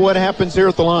 no matter what happens here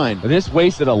at the line. This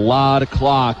wasted a lot of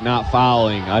clock not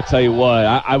fouling. I tell you what,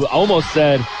 I almost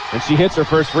said, when she hits her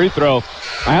first free throw,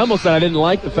 I almost said I didn't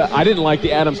like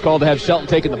the Adams call to have Shelton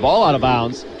taking the ball out of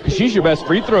bounds because she's your best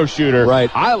free throw shooter.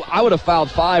 Right. I would have fouled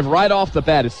 5 right off the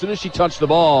bat as soon as she touched the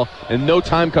ball and no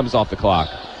time comes off the clock.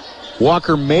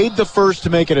 Walker made the first to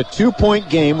make it a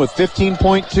 2-point game with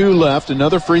 15.2 left.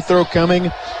 Another free throw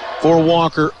coming for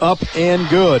Walker, up and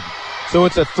good. So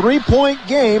it's a 3-point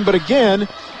game, but again,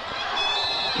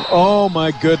 Oh,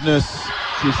 my goodness.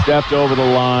 She stepped over the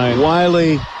line.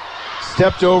 Wiley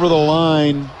stepped over the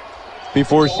line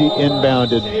before she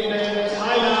inbounded.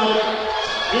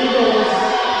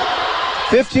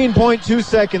 15.2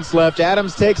 seconds left.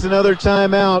 Adams takes another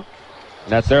timeout.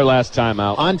 That's their last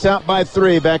timeout. On top by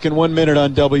 3, back in 1 minute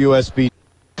on WSB.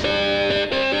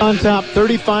 On top,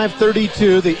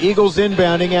 35-32. The Eagles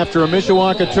inbounding after a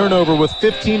Mishawaka turnover with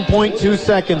 15.2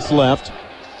 seconds left.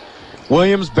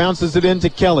 Williams bounces it into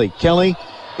Kelly. Kelly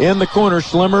in the corner.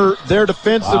 Schlemmer there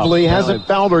defensively. Hasn't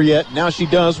fouled her yet. Now she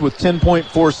does with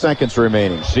 10.4 seconds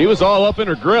remaining. She was all up in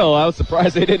her grill. I was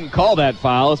surprised they didn't call that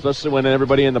foul, especially when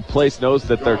everybody in the place knows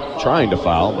that they're trying to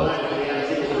foul, but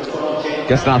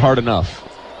guess not hard enough.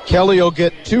 Kelly will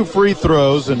get 2 free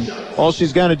throws, and all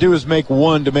she's got to do is make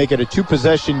 1 to make it a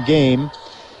 2-possession game.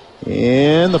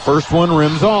 And the first one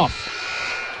rims off.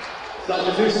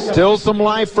 Still some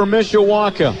life for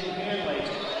Mishawaka.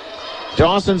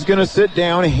 Dawson's going to sit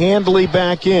down, Handley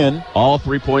back in. All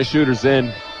 3-point shooters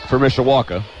in for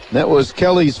Mishawaka. That was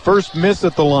Kelly's first miss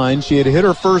at the line. She had hit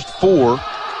her first 4.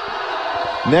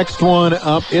 Next one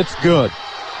up, it's good.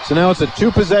 So now it's a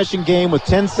 2-possession game with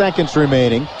 10 seconds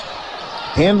remaining.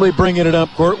 Handley bringing it up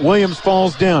court. Williams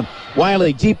falls down.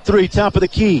 Wiley, deep 3, top of the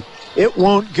key. It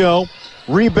won't go.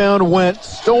 Rebound went,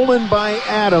 stolen by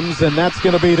Adams, and that's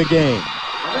going to be the game.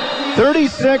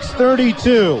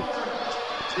 36-32.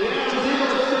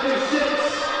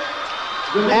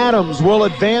 Adams will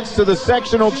advance to the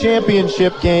sectional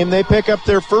championship game. They pick up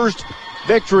their first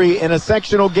victory in a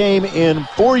sectional game in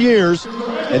 4 years,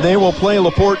 and they will play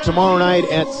LaPorte tomorrow night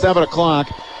at 7 o'clock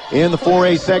in the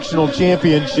 4A sectional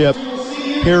championship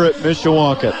here at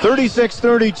Mishawaka.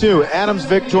 36-32, Adams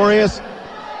victorious.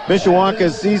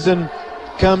 Mishawaka's season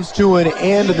comes to an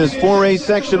end in this 4A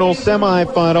sectional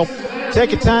semifinal.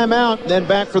 Take a timeout, then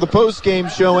back for the post-game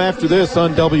show after this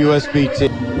on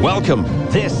WSBT. Welcome.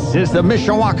 This is the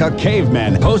Mishawaka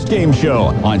Cavemen post-game show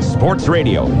on Sports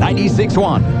Radio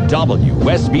 96.1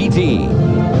 WSBT.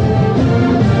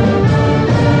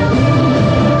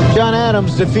 John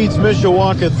Adams defeats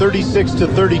Mishawaka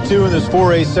 36-32 in this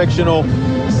 4A sectional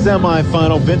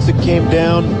semifinal. Vincent came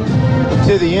down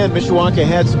to the end. Mishawaka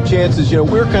had some chances. We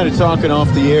were kind of talking off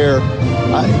the air.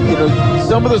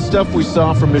 Some of the stuff we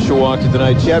saw from Mishawaka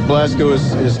tonight, Chad Blasco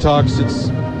has talked since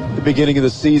the beginning of the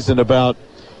season about,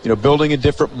 building a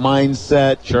different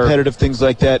mindset, competitive things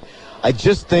like that. I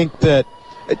just think that,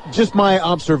 just my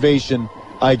observation,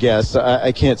 I guess,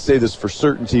 I can't say this for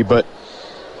certainty, but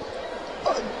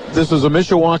this was a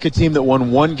Mishawaka team that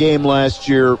won 1 game last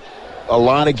year, a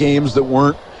lot of games that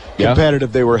weren't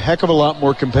competitive. They were a heck of a lot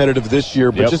more competitive this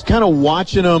year, but just kind of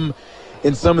watching them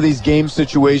in some of these game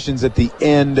situations at the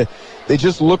end, they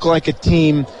just look like a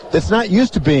team that's not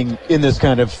used to being in this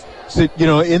kind of,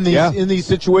 in these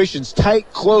situations,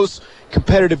 tight, close,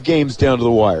 competitive games down to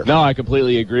the wire. No, I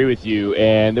completely agree with you,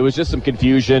 and there was just some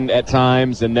confusion at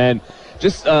times, and then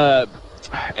just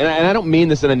and I don't mean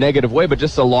this in a negative way, but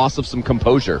just a loss of some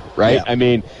composure, right? Yeah. I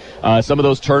mean, some of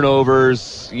those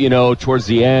turnovers, towards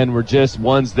the end were just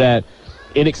ones that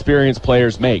inexperienced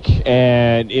players make.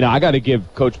 And, I got to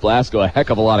give Coach Blasco a heck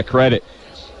of a lot of credit.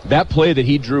 That play that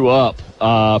he drew up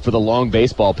for the long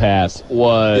baseball pass it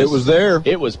was there.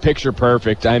 It was picture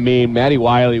perfect. I mean, Maddie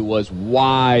Wiley was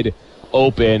wide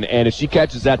open, and if she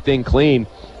catches that thing clean,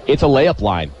 it's a layup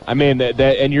line. I mean,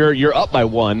 and you're up by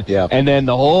 1. Yeah. And then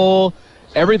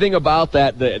everything about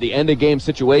that, the end of game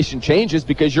situation changes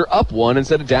because you're up 1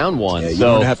 instead of down 1. Yeah, you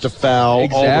don't have to foul,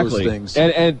 exactly. All those things.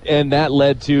 And that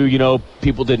led to,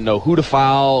 people didn't know who to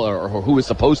foul or who was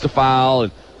supposed to foul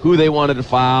and who they wanted to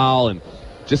foul, and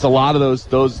just a lot of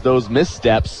those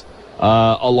missteps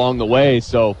along the way.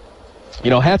 So,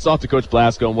 hats off to Coach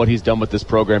Blasco and what he's done with this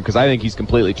program, because I think he's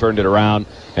completely turned it around,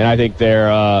 and I think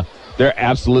they're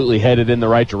absolutely headed in the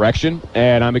right direction,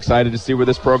 and I'm excited to see where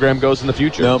this program goes in the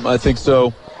future. No, I think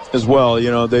so as well.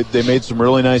 They made some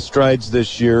really nice strides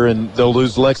this year, and they'll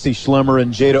lose Lexi Schlemmer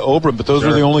and Jada Obram, but those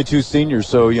are the only 2 seniors,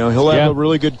 so he'll have a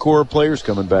really good core of players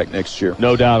coming back next year.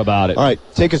 No doubt about it. All right,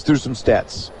 take us through some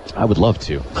stats. I would love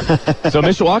to. So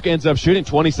Mishawaka ends up shooting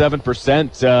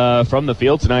 27% from the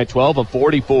field tonight, 12 of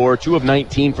 44, 2 of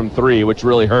 19 from 3, which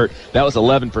really hurt. That was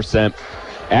 11%.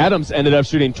 Adams ended up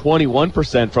shooting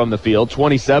 21% from the field,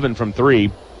 27 from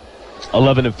 3,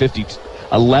 11 of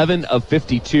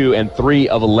 52, and 3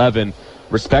 of 11,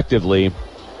 respectively.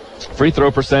 Free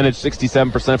throw percentage,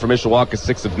 67% for Mishawaka,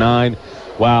 6 of 9,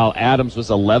 while Adams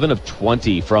was 11 of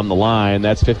 20 from the line.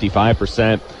 That's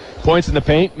 55%. Points in the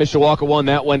paint, Mishawaka won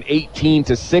that one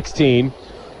 18-16.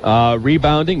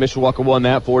 Rebounding, Mishawaka won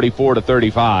that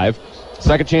 44-35.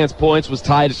 Second chance points was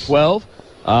tied at 12.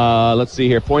 Let's see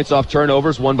here. Points off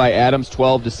turnovers won by Adams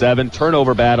 12-7.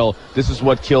 Turnover battle. This is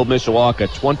what killed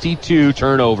Mishawaka. 22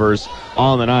 turnovers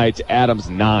on the night to Adams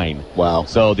 9. Wow.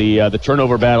 So the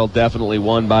turnover battle definitely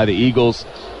won by the Eagles.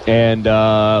 And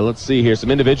let's see here.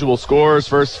 Some individual scores.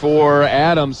 First for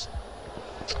Adams.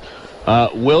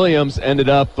 Williams ended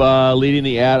up leading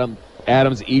the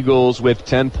Adams Eagles with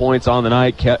 10 points on the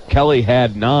night. Kelly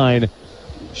had 9.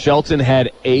 Shelton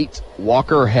had 8.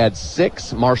 Walker had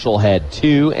 6. Marshall had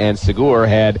 2. And Segur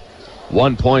had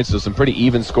 1 point. So some pretty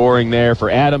even scoring there for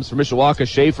Adams. For Mishawaka,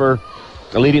 Schaefer,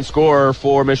 the leading scorer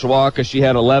for Mishawaka. She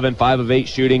had 11, 5 of 8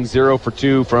 shooting, 0 for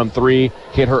 2 from 3.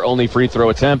 Hit her only free throw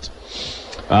attempt.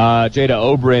 Jada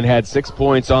Oberon had 6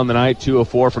 points on the night, 2 of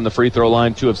 4 from the free throw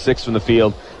line, 2 of 6 from the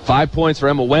field. 5 points for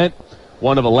Emma Wendt,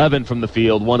 1 of 11 from the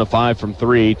field, 1 of 5 from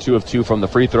 3, 2 of 2 from the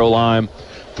free throw line.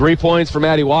 3 points for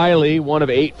Maddie Wiley, 1 of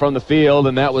 8 from the field,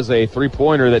 and that was a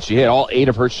three-pointer that she hit. All 8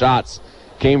 of her shots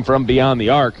came from beyond the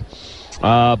arc.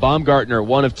 Baumgartner,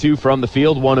 1 of 2 from the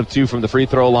field, 1 of 2 from the free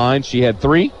throw line. She had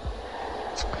 3.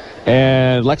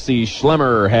 And Lexi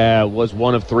Schlemmer was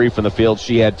 1 of 3 from the field.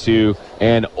 She had 2.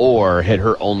 And Orr hit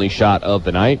her only shot of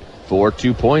the night for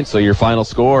 2 points. So your final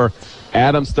score,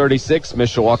 Adams 36,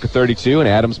 Mishawaka 32, and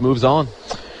Adams moves on.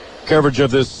 Coverage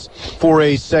of this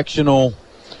 4A sectional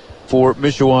for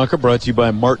Mishawaka brought to you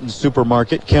by Martin's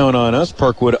Supermarket. Count on us.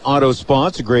 Parkwood Auto Spa.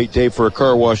 It's a great day for a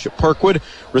car wash at Parkwood.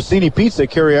 Rossini Pizza.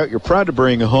 Carry out you're proud to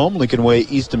bring home. Lincoln Way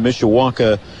east of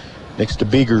Mishawaka next to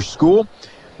Beeger School.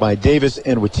 By Davis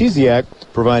and Watiziak,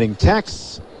 providing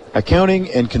tax, accounting,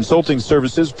 and consulting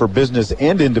services for business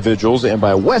and individuals. And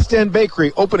by West End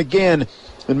Bakery, open again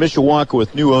in Mishawaka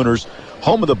with new owners,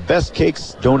 home of the best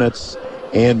cakes, donuts,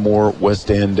 and more. West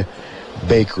End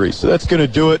Bakery. So that's going to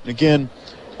do it. And again,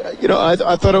 I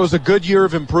thought it was a good year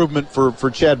of improvement for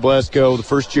Chad Blasco, the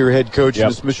first-year head coach in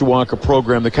this Mishawaka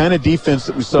program. The kind of defense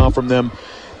that we saw from them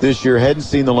this year, hadn't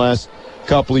seen the last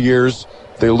couple of years.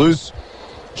 They lose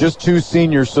just 2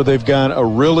 seniors, so they've got a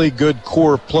really good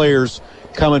core of players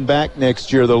coming back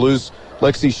next year. They'll lose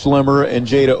Lexi Schlemmer and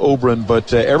Jada Oberon,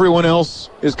 but everyone else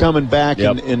is coming back,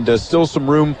 and still some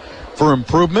room for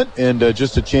improvement, and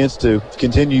just a chance to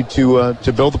continue to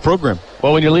build the program.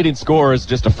 Well, when your leading scorer is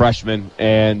just a freshman,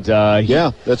 and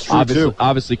that's true too.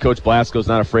 Obviously, Coach Blasco's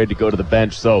not afraid to go to the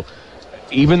bench, so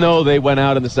even though they went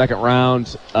out in the second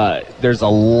round, there's a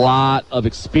lot of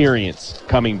experience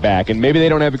coming back. And maybe they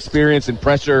don't have experience in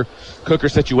pressure cooker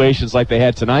situations like they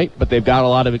had tonight, but they've got a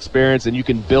lot of experience, and you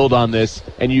can build on this,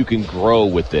 and you can grow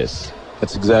with this.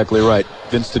 That's exactly right.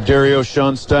 Vince DeDario,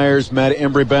 Sean Stiers, Matt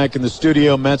Embry back in the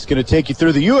studio. Matt's going to take you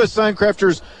through the U.S. Sign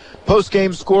Crafters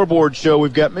post-game scoreboard show.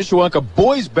 We've got Mishawaka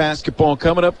boys basketball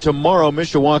coming up tomorrow.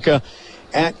 Mishawaka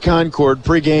at Concord.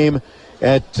 Pregame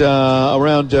at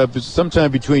around sometime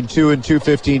between 2 and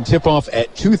 2:15. Tip-off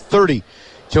at 2:30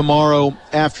 tomorrow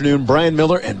afternoon. Brian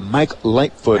Miller and Mike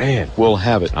Lightfoot will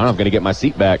have it. I don't know if I'm going to get my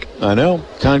seat back. I know.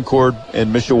 Concord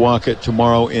and Mishawaka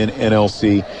tomorrow in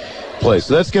NLC play.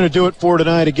 So that's going to do it for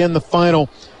tonight. Again, the final,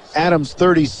 Adams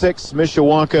 36,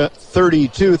 Mishawaka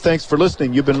 32. Thanks for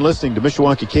listening. You've been listening to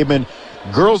Mishawaka Cavemen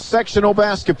Girls Sectional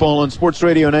Basketball on Sports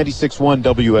Radio 96.1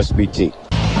 WSBT.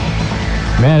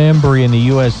 Matt Embry in the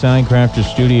U.S. Sign Crafters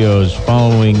Studios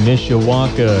following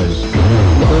Mishawaka's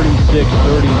 36-32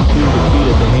 defeat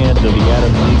at the hands of the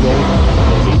Adams Eagles.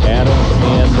 It'll be Adams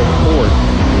and the Fort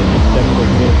in the sectional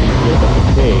championship at the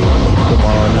Cave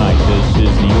tomorrow night. This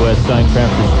is the U.S. Sign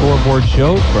Crafters Scoreboard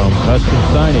Show. From custom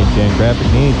signage and graphic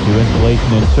needs to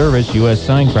installation and service, U.S.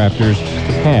 Sign Crafters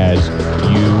has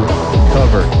you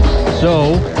covered.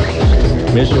 So,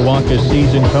 Mishawaka's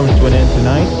season comes to an end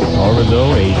tonight. However,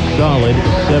 though, a solid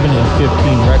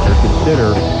 7-15 record,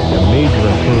 consider a major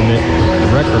improvement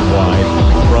record-wise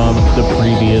from the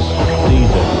previous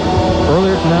season.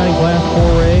 Earlier tonight in Class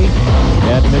 4A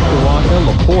at Mishawaka,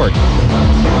 LaPorte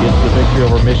gets the victory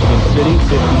over Michigan City,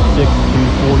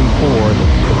 56-44,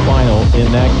 the final in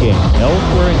that game.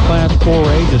 Elsewhere in Class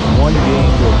 4A, just one game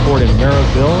to report in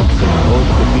Maryville. The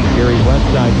host defeat Gary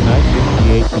Westside tonight,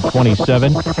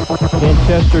 58-27. In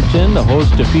Chesterton, the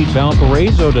host defeat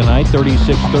Valparaiso tonight,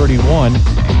 36-31.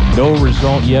 No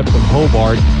result yet from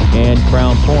Hobart and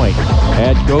Crown Point.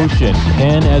 At Goshen,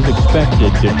 Penn, as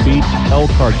expected, defeats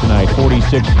Elkhart tonight,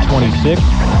 46-26.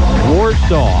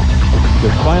 Warsaw,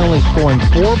 they're finally scoring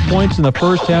 4 points in the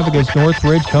first half against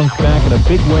Northridge, comes back in a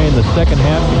big way in the second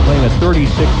half to claim a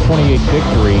 36-28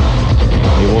 victory.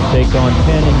 They will take on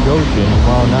Penn and Goshen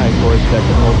tomorrow night for a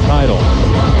sectional title.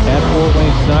 At Fort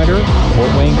Wayne Snyder,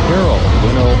 Fort Wayne Carroll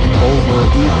win over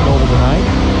East Noble tonight,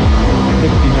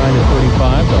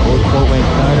 69-35. The host Fort Wayne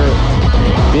Snyder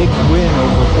Big win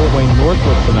over Fort Wayne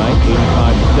Northwood tonight,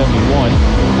 85-71.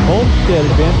 Homestead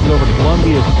advances over to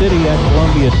Columbia City at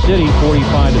Columbia City,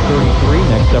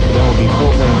 45-33. Next up for them will be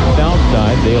Fort Wayne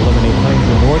Southside. They eliminate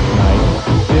Huntington North tonight,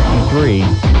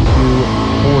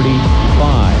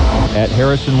 53-45. At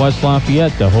Harrison West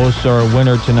Lafayette, the hosts are a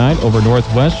winner tonight over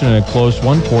Northwestern in a close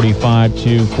one,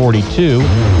 45-42.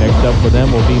 Next up for them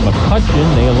will be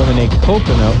McCutcheon. They eliminate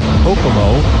Kokomo,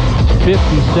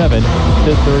 57-33.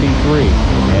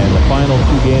 And the final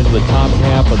two games of the top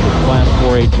half of the Class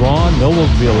 4A draw,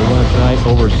 Noblesville will win tonight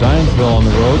over Zionsville on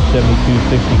the road,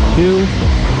 72-62.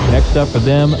 Next up for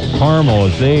them, Carmel,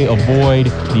 as they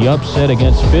avoid the upset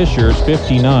against Fishers,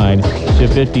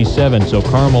 59-57. So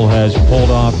Carmel has pulled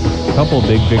off a couple of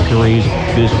big victories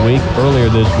this week. Earlier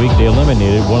this week, they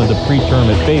eliminated one of the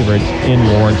pre-tournament favorites in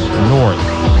Lawrence North.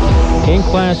 In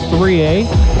Class 3A,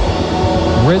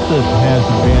 Griffith has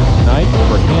advanced tonight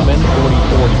over Hammond,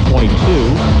 44-22.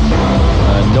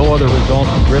 No other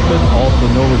results for Griffith. Also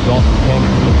no results for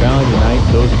Kankakee Valley tonight.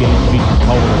 Those games feature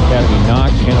Culver Academy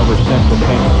Knox, Hanover Central,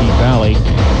 Kankakee Valley.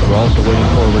 We're also waiting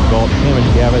for a result. Hammond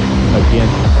Gavitt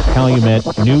against Calumet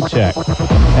New Tech.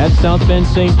 At South Bend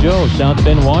St. Joe, South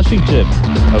Bend Washington,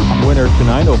 a winner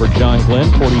tonight over John Glenn,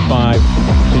 45-29.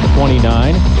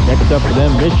 Next up for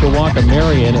them, Mishawaka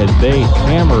Marion, as they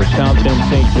hammer South Bend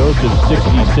St. Joseph,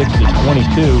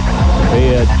 66-22.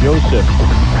 Bea Joseph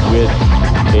with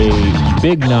a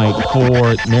big night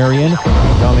for Marion,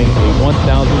 becoming a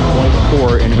 1,000-point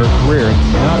scorer in her career.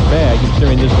 Not bad,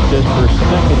 considering this is just her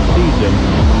second season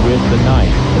with the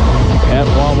Knights. At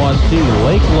Wawasee,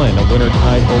 Lakeland, a winner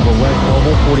tonight over West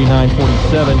Noble,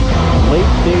 49-47. Late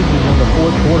stages in the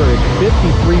fourth quarter, it's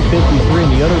 53-53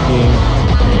 in the other game.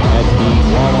 At the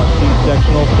Wawasee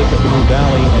sectional, Tippecanoe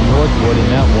Valley and Northwood in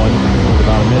that one with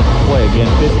about a minute to play. Again,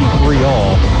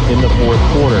 53-all in the fourth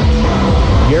quarter.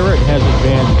 Garrett has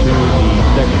advanced to the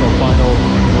sectional finals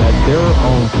at their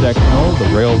own sectional.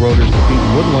 The Railroaders defeat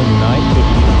Woodland tonight,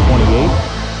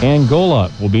 50-28.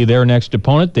 Angola will be their next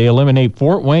opponent. They eliminate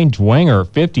Fort Wayne Dwenger,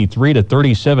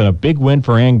 53-37. A big win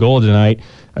for Angola tonight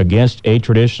against a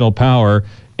traditional power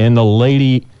in the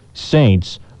Lady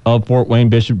Saints of Fort Wayne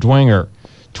Bishop Dwenger.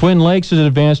 Twin Lakes has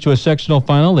advanced to a sectional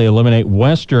final. They eliminate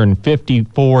Western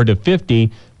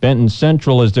 54-50. Benton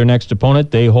Central is their next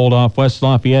opponent. They hold off West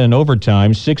Lafayette in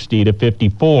overtime,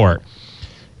 60-54.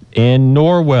 In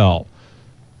Norwell,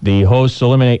 the hosts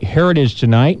eliminate Heritage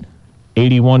tonight,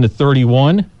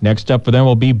 81-31. Next up for them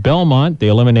will be Belmont. They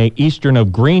eliminate Eastern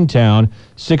of Greentown,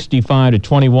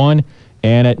 65-21.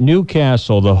 And at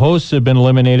Newcastle, the hosts have been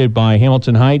eliminated by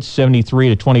Hamilton Heights,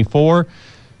 73-24.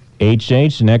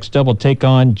 HH next up will take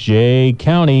on Jay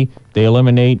County. They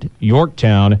eliminate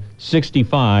Yorktown,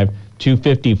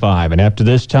 65-55. And after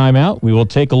this timeout, we will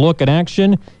take a look at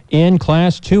action in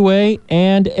Class 2A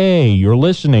and A. You're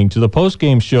listening to the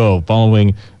postgame show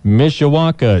following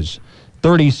Mishawaka's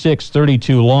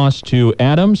 36-32 loss to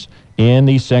Adams in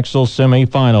the sectional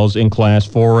semifinals in Class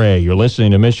 4A. You're listening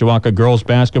to Mishawaka Girls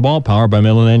Basketball, powered by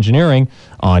Midland Engineering,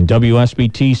 on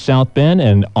WSBT South Bend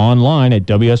and online at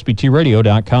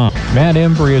WSBTradio.com. Matt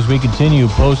Embry as we continue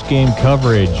post-game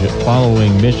coverage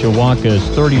following Mishawaka's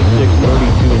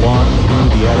 36-32 loss to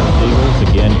the Adams Eagles.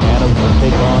 Again, Adams will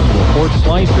take on the Fort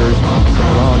Slicers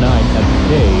tomorrow night at the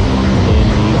Cave in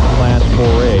the Class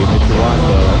 4A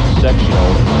Mishawaka sectional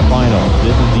final.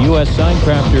 This is the U.S. Sign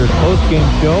Crafters post-game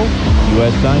show.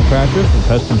 U.S. Sign Crafters, from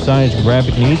custom signage and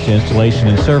graphic needs to installation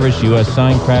and service, U.S.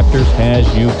 Sign Crafters has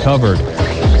you covered.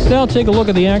 Now take a look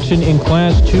at the action in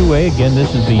Class 2A. Again,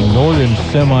 this is the Northern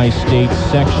Semi-State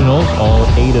Sectionals, all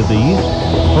 8 of these.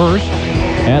 First,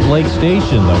 at Lake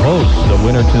Station, the hosts, the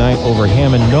winner tonight over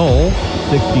Hammond Knoll,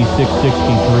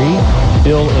 66-63.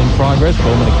 Still in progress,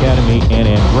 Bowman Academy and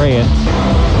Andrea.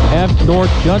 At North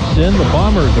Judson, the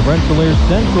Bombers of Rensselaer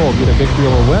Central get a victory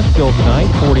over Westville tonight,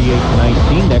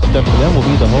 48-19. Next up for them will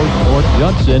be the host, North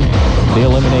Judson. They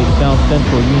eliminate South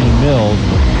Central Union Mills,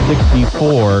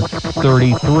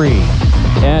 64-33.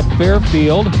 At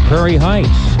Fairfield, Prairie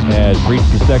Heights has reached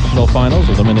the sectional finals,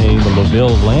 eliminating the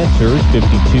LaVille Lancers,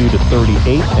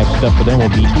 52-38. Next up for them will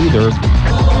be either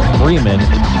Freeman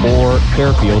or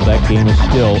Fairfield. That game is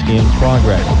still in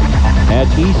progress. At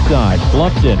Eastside,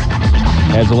 Bluffton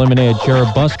has eliminated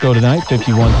Cherubusco tonight,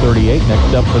 51-38.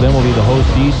 Next up for them will be the host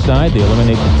Eastside. They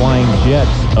eliminate the Flying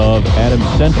Jets of Adams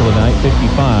Central tonight,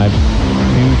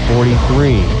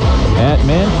 52-43. At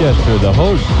Manchester, the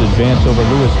hosts advance over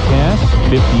Lewis Cass,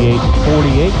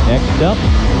 58-48. Next up,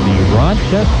 the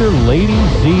Rochester Lady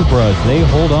Zebras. They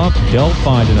hold off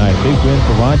Delphi tonight. Big win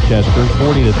for Rochester,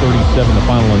 40-37 the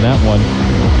final in that one.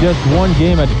 Just one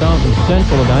game at Fountain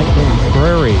Central tonight. Clinton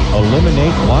Prairie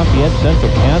eliminates Lafayette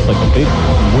Central Catholic. A big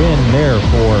win there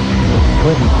for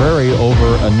Clinton Prairie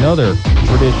over another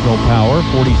traditional power,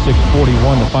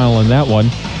 46-41 the final in that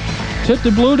one. Tip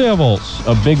the Blue Devils,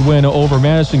 a big win over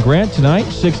Madison Grant tonight,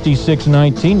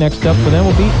 66-19. Next up for them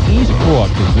will be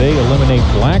Eastbrook as they eliminate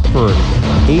Blackford,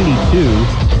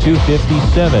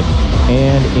 82-57.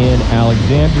 And in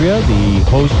Alexandria, the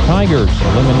host Tigers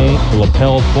eliminate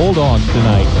LaPel Bulldogs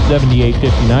tonight,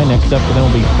 78-59. Next up for them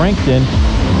will be Frankton.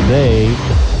 They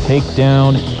take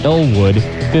down Elwood,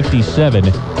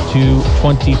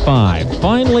 57-25.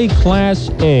 Finally, Class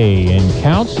A in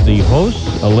Counts. The hosts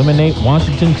eliminate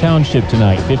Washington Township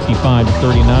tonight,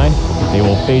 55-39. They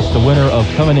will face the winner of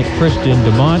Covenant Christian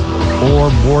DeMont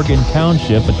or Morgan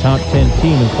Township, a top 10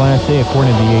 team in Class A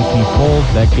according to the AP polls.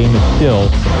 That game is still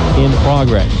in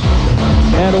progress.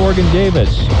 At Oregon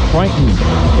Davis, Triton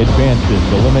advances,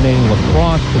 eliminating La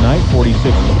Crosse tonight,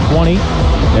 46-20.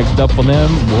 Next up for them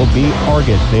will be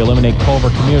Argus. They eliminate Culver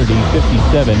Community,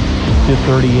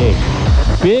 57-38.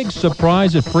 Big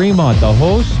surprise at Fremont. The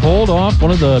hosts hold off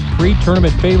one of the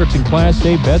pre-tournament favorites in Class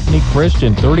A, Bethany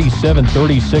Christian,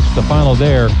 37-36 the final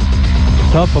there.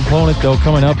 Tough opponent, though,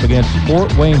 coming up against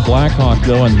Fort Wayne Blackhawk,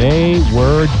 though, and they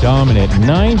were dominant.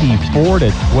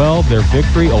 94-12, their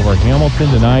victory over Hamilton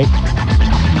tonight.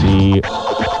 The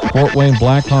Fort Wayne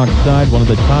Blackhawk side, one of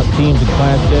the top teams in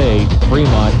Class A,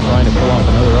 Fremont, trying to pull off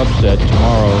another upset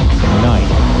tomorrow night.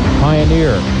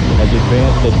 Pioneer has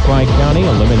advanced at Tri-County,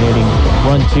 eliminating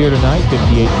Frontier tonight,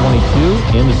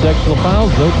 58-22. In the sectional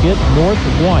finals, they'll get North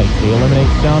White. They eliminate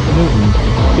South Newton,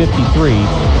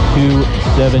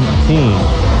 53-17.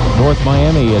 North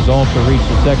Miami has also reached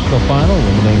the sectional final,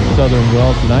 eliminating Southern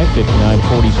Wells tonight,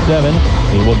 59-47.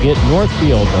 They will get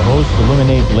Northfield. The hosts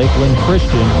eliminate Lakeland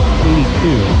Christian,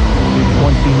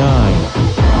 82-29.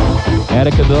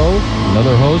 Attica, though,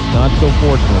 another host, not so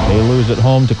fortunate. They lose at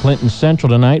home to Clinton Central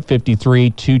tonight,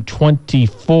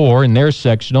 53-24 in their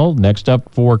sectional. Next up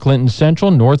for Clinton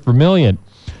Central, North Vermilion,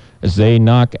 as they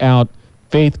knock out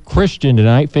Faith Christian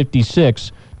tonight,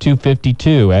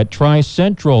 56-52. At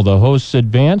Tri-Central, the hosts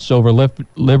advance over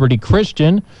Liberty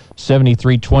Christian,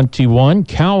 73-21.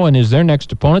 Cowan is their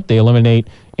next opponent. They eliminate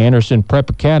Anderson Prep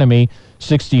Academy,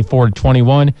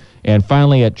 64-21. And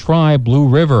finally at Tri, Blue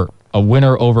River, a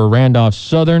winner over Randolph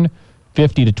Southern,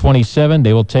 50-27.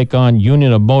 They will take on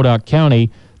Union of Modoc County.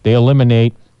 They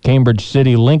eliminate Cambridge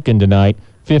City Lincoln tonight,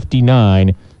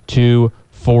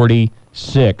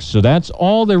 59-46. So that's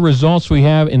all the results we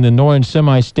have in the Northern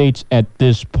Semi-States at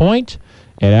this point.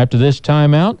 And after this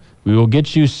timeout, we will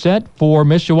get you set for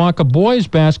Mishawaka boys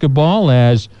basketball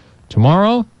as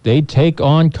tomorrow they take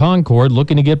on Concord,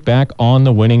 looking to get back on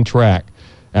the winning track.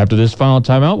 After this final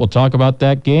timeout, we'll talk about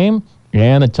that game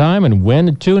and the time and when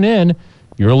to tune in.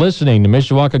 You're listening to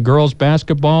Mishawaka Girls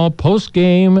Basketball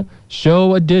Post-Game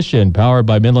Show Edition, powered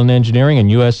by Midland Engineering and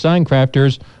U.S. Sign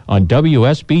Crafters on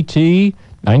WSBT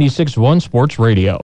 96.1 Sports Radio.